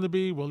control is going to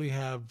be. Will he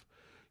have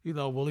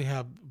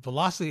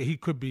velocity? He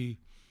could be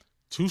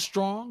too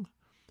strong,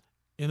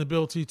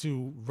 inability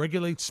to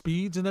regulate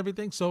speeds and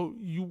everything. So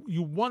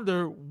you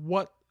wonder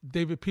what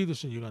David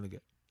Peterson you're going to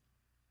get.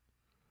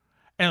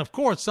 And of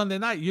course, Sunday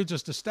night, you're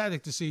just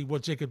ecstatic to see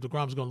what Jacob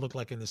deGrom is going to look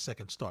like in his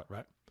second start,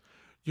 right?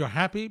 You're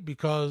happy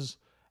because,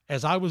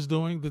 as I was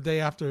doing the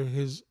day after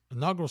his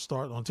inaugural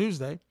start on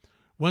Tuesday,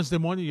 Wednesday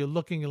morning, you're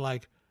looking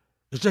like,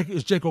 is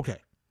Jake okay?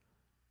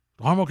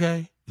 Arm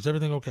okay? Is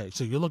everything okay?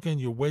 So you're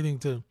waiting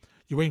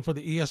for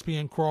the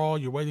ESPN crawl,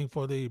 you're waiting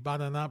for the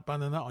banana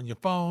on your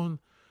phone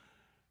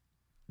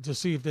to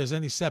see if there's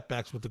any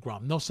setbacks with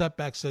deGrom. No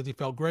setbacks, said he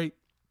felt great.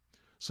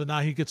 So now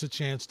he gets a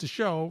chance to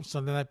show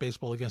Sunday Night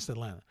Baseball against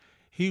Atlanta.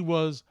 He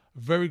was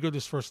very good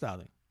his first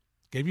outing.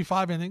 Gave you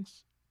 5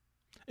 innings.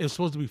 It was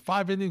supposed to be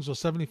 5 innings or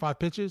 75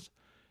 pitches.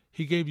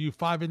 He gave you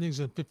 5 innings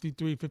and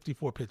 53,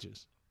 54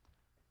 pitches.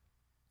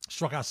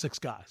 Struck out 6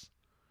 guys.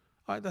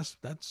 All right,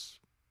 that's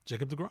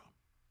Jacob deGrom.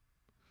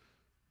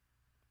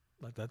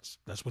 Like that's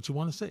what you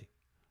want to see.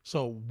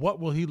 So what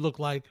will he look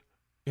like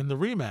in the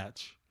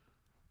rematch,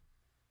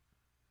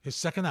 his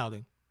second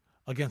outing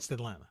against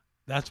Atlanta?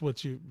 That's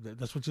what you're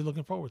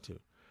looking forward to.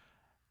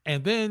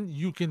 And then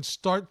you can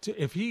start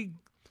to, if he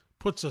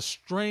puts a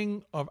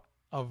string of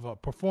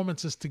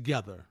performances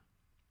together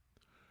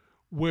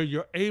where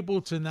you're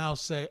able to now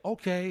say,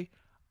 okay,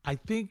 I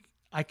think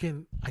I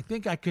can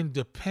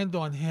depend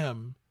on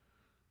him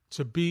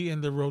to be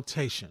in the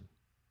rotation.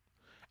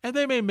 And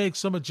they may make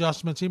some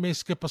adjustments. He may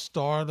skip a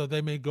start, or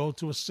they may go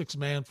to a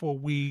 6-man for a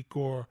week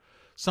or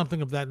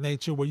something of that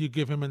nature where you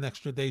give him an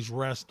extra day's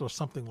rest or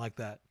something like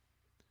that,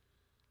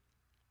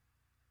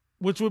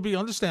 which would be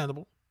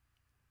understandable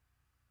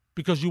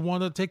because you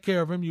want to take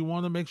care of him. You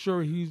want to make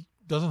sure he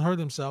doesn't hurt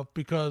himself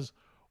because,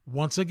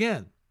 once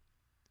again,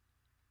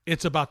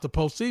 it's about the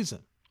postseason.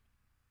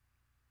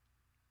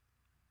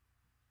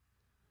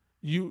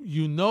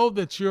 You know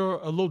that you're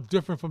a little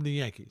different from the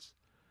Yankees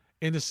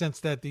in the sense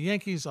that the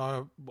Yankees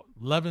are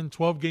 11,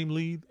 12-game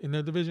lead in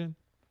their division.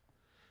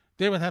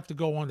 They would have to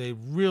go on a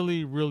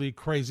really, really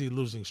crazy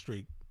losing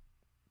streak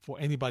for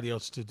anybody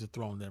else to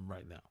dethrone them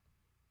right now.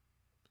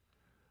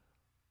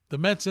 The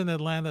Mets in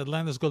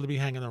Atlanta's going to be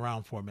hanging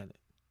around for a minute,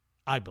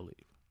 I believe.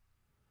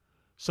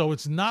 So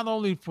it's not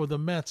only for the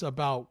Mets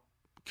about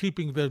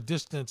keeping their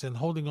distance and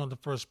holding on to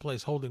first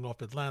place, holding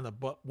off Atlanta,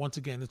 but once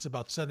again, it's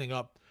about setting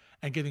up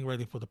and getting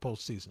ready for the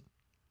postseason.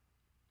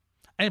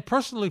 And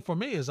personally, for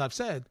me, as I've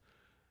said,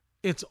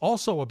 it's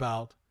also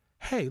about,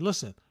 hey,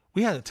 listen,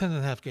 we had a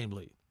 10.5 game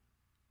lead.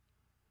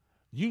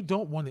 You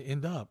don't want to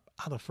end up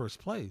out of first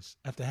place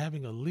after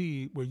having a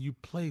lead where you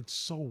played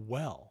so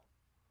well.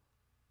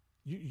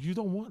 You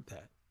don't want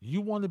that.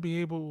 You want to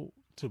be able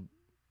to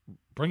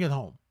bring it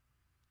home.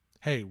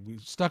 Hey, we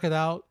stuck it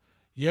out.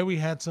 Yeah, we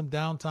had some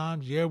down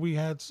times. Yeah, we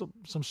had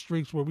some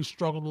streaks where we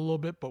struggled a little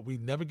bit, but we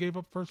never gave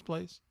up first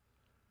place.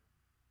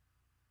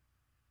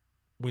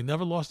 We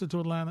never lost it to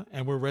Atlanta,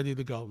 and we're ready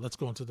to go. Let's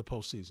go into the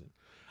postseason.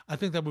 I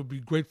think that would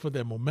be great for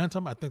their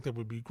momentum. I think that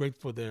would be great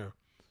for their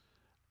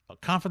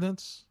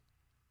confidence.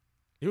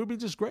 It would be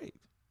just great.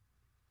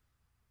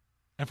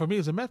 And for me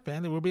as a Met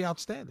fan, it would be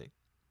outstanding.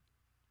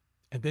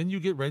 And then you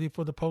get ready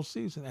for the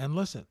postseason. And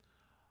listen,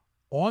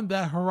 on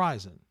that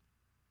horizon,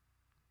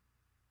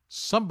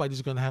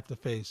 somebody's going to have to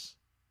face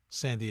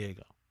San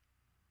Diego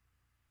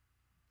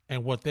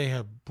and what they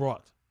have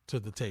brought to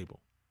the table.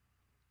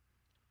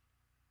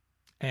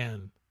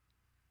 And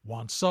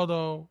Juan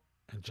Soto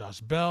and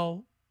Josh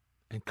Bell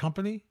and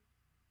company,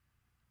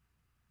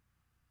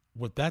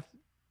 with that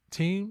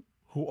team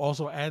who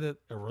also added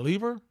a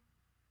reliever,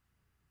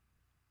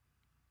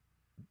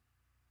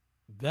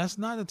 that's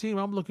not a team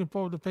I'm looking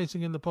forward to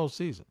facing in the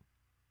postseason.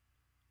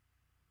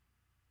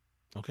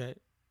 Okay?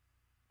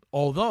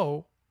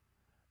 Although,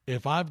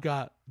 if I've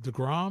got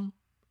DeGrom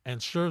and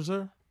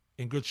Scherzer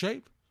in good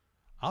shape,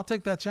 I'll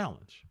take that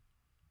challenge.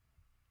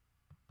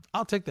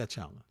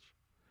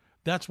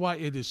 That's why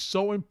it is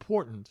so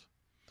important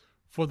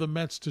for the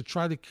Mets to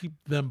try to keep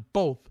them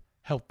both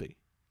healthy.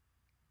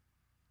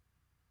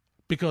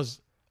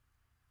 Because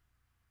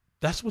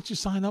that's what you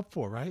sign up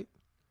for, right?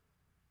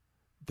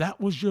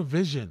 That was your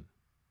vision.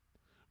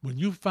 When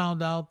you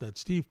found out that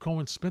Steve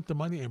Cohen spent the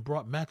money and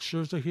brought Max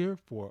Scherzer here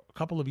for a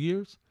couple of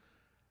years,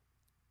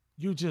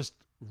 you just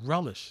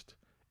relished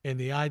in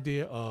the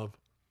idea of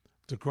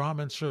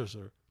DeGrom and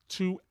Scherzer,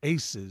 two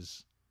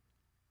aces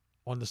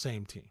on the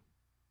same team.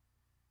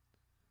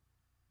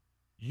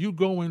 You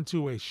go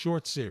into a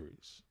short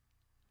series.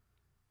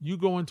 You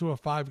go into a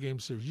 5-game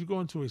series. You go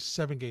into a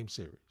 7-game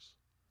series.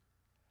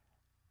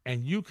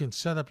 And you can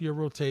set up your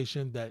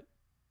rotation that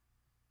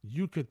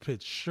you could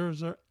pitch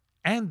Scherzer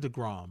and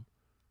DeGrom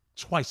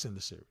twice in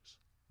the series.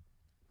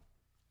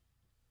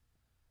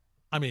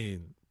 I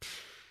mean,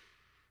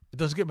 it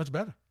doesn't get much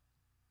better.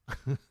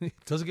 It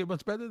doesn't get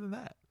much better than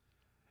that.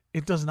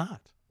 It does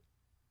not.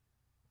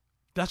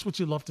 That's what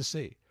you love to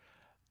see.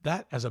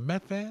 That, as a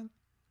Met fan,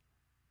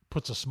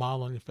 puts a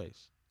smile on your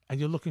face. And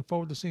you're looking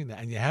forward to seeing that.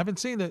 And you haven't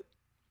seen it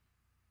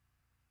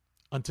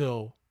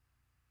until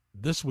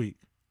this week.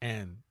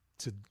 And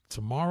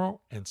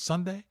tomorrow and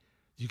Sunday,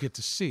 you get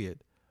to see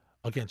it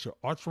against your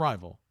arch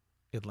rival,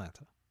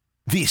 Atlanta.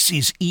 This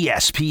is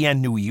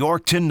ESPN New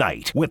York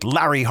Tonight with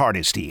Larry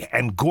Hardesty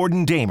and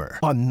Gordon Damer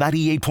on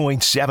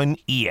 98.7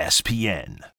 ESPN.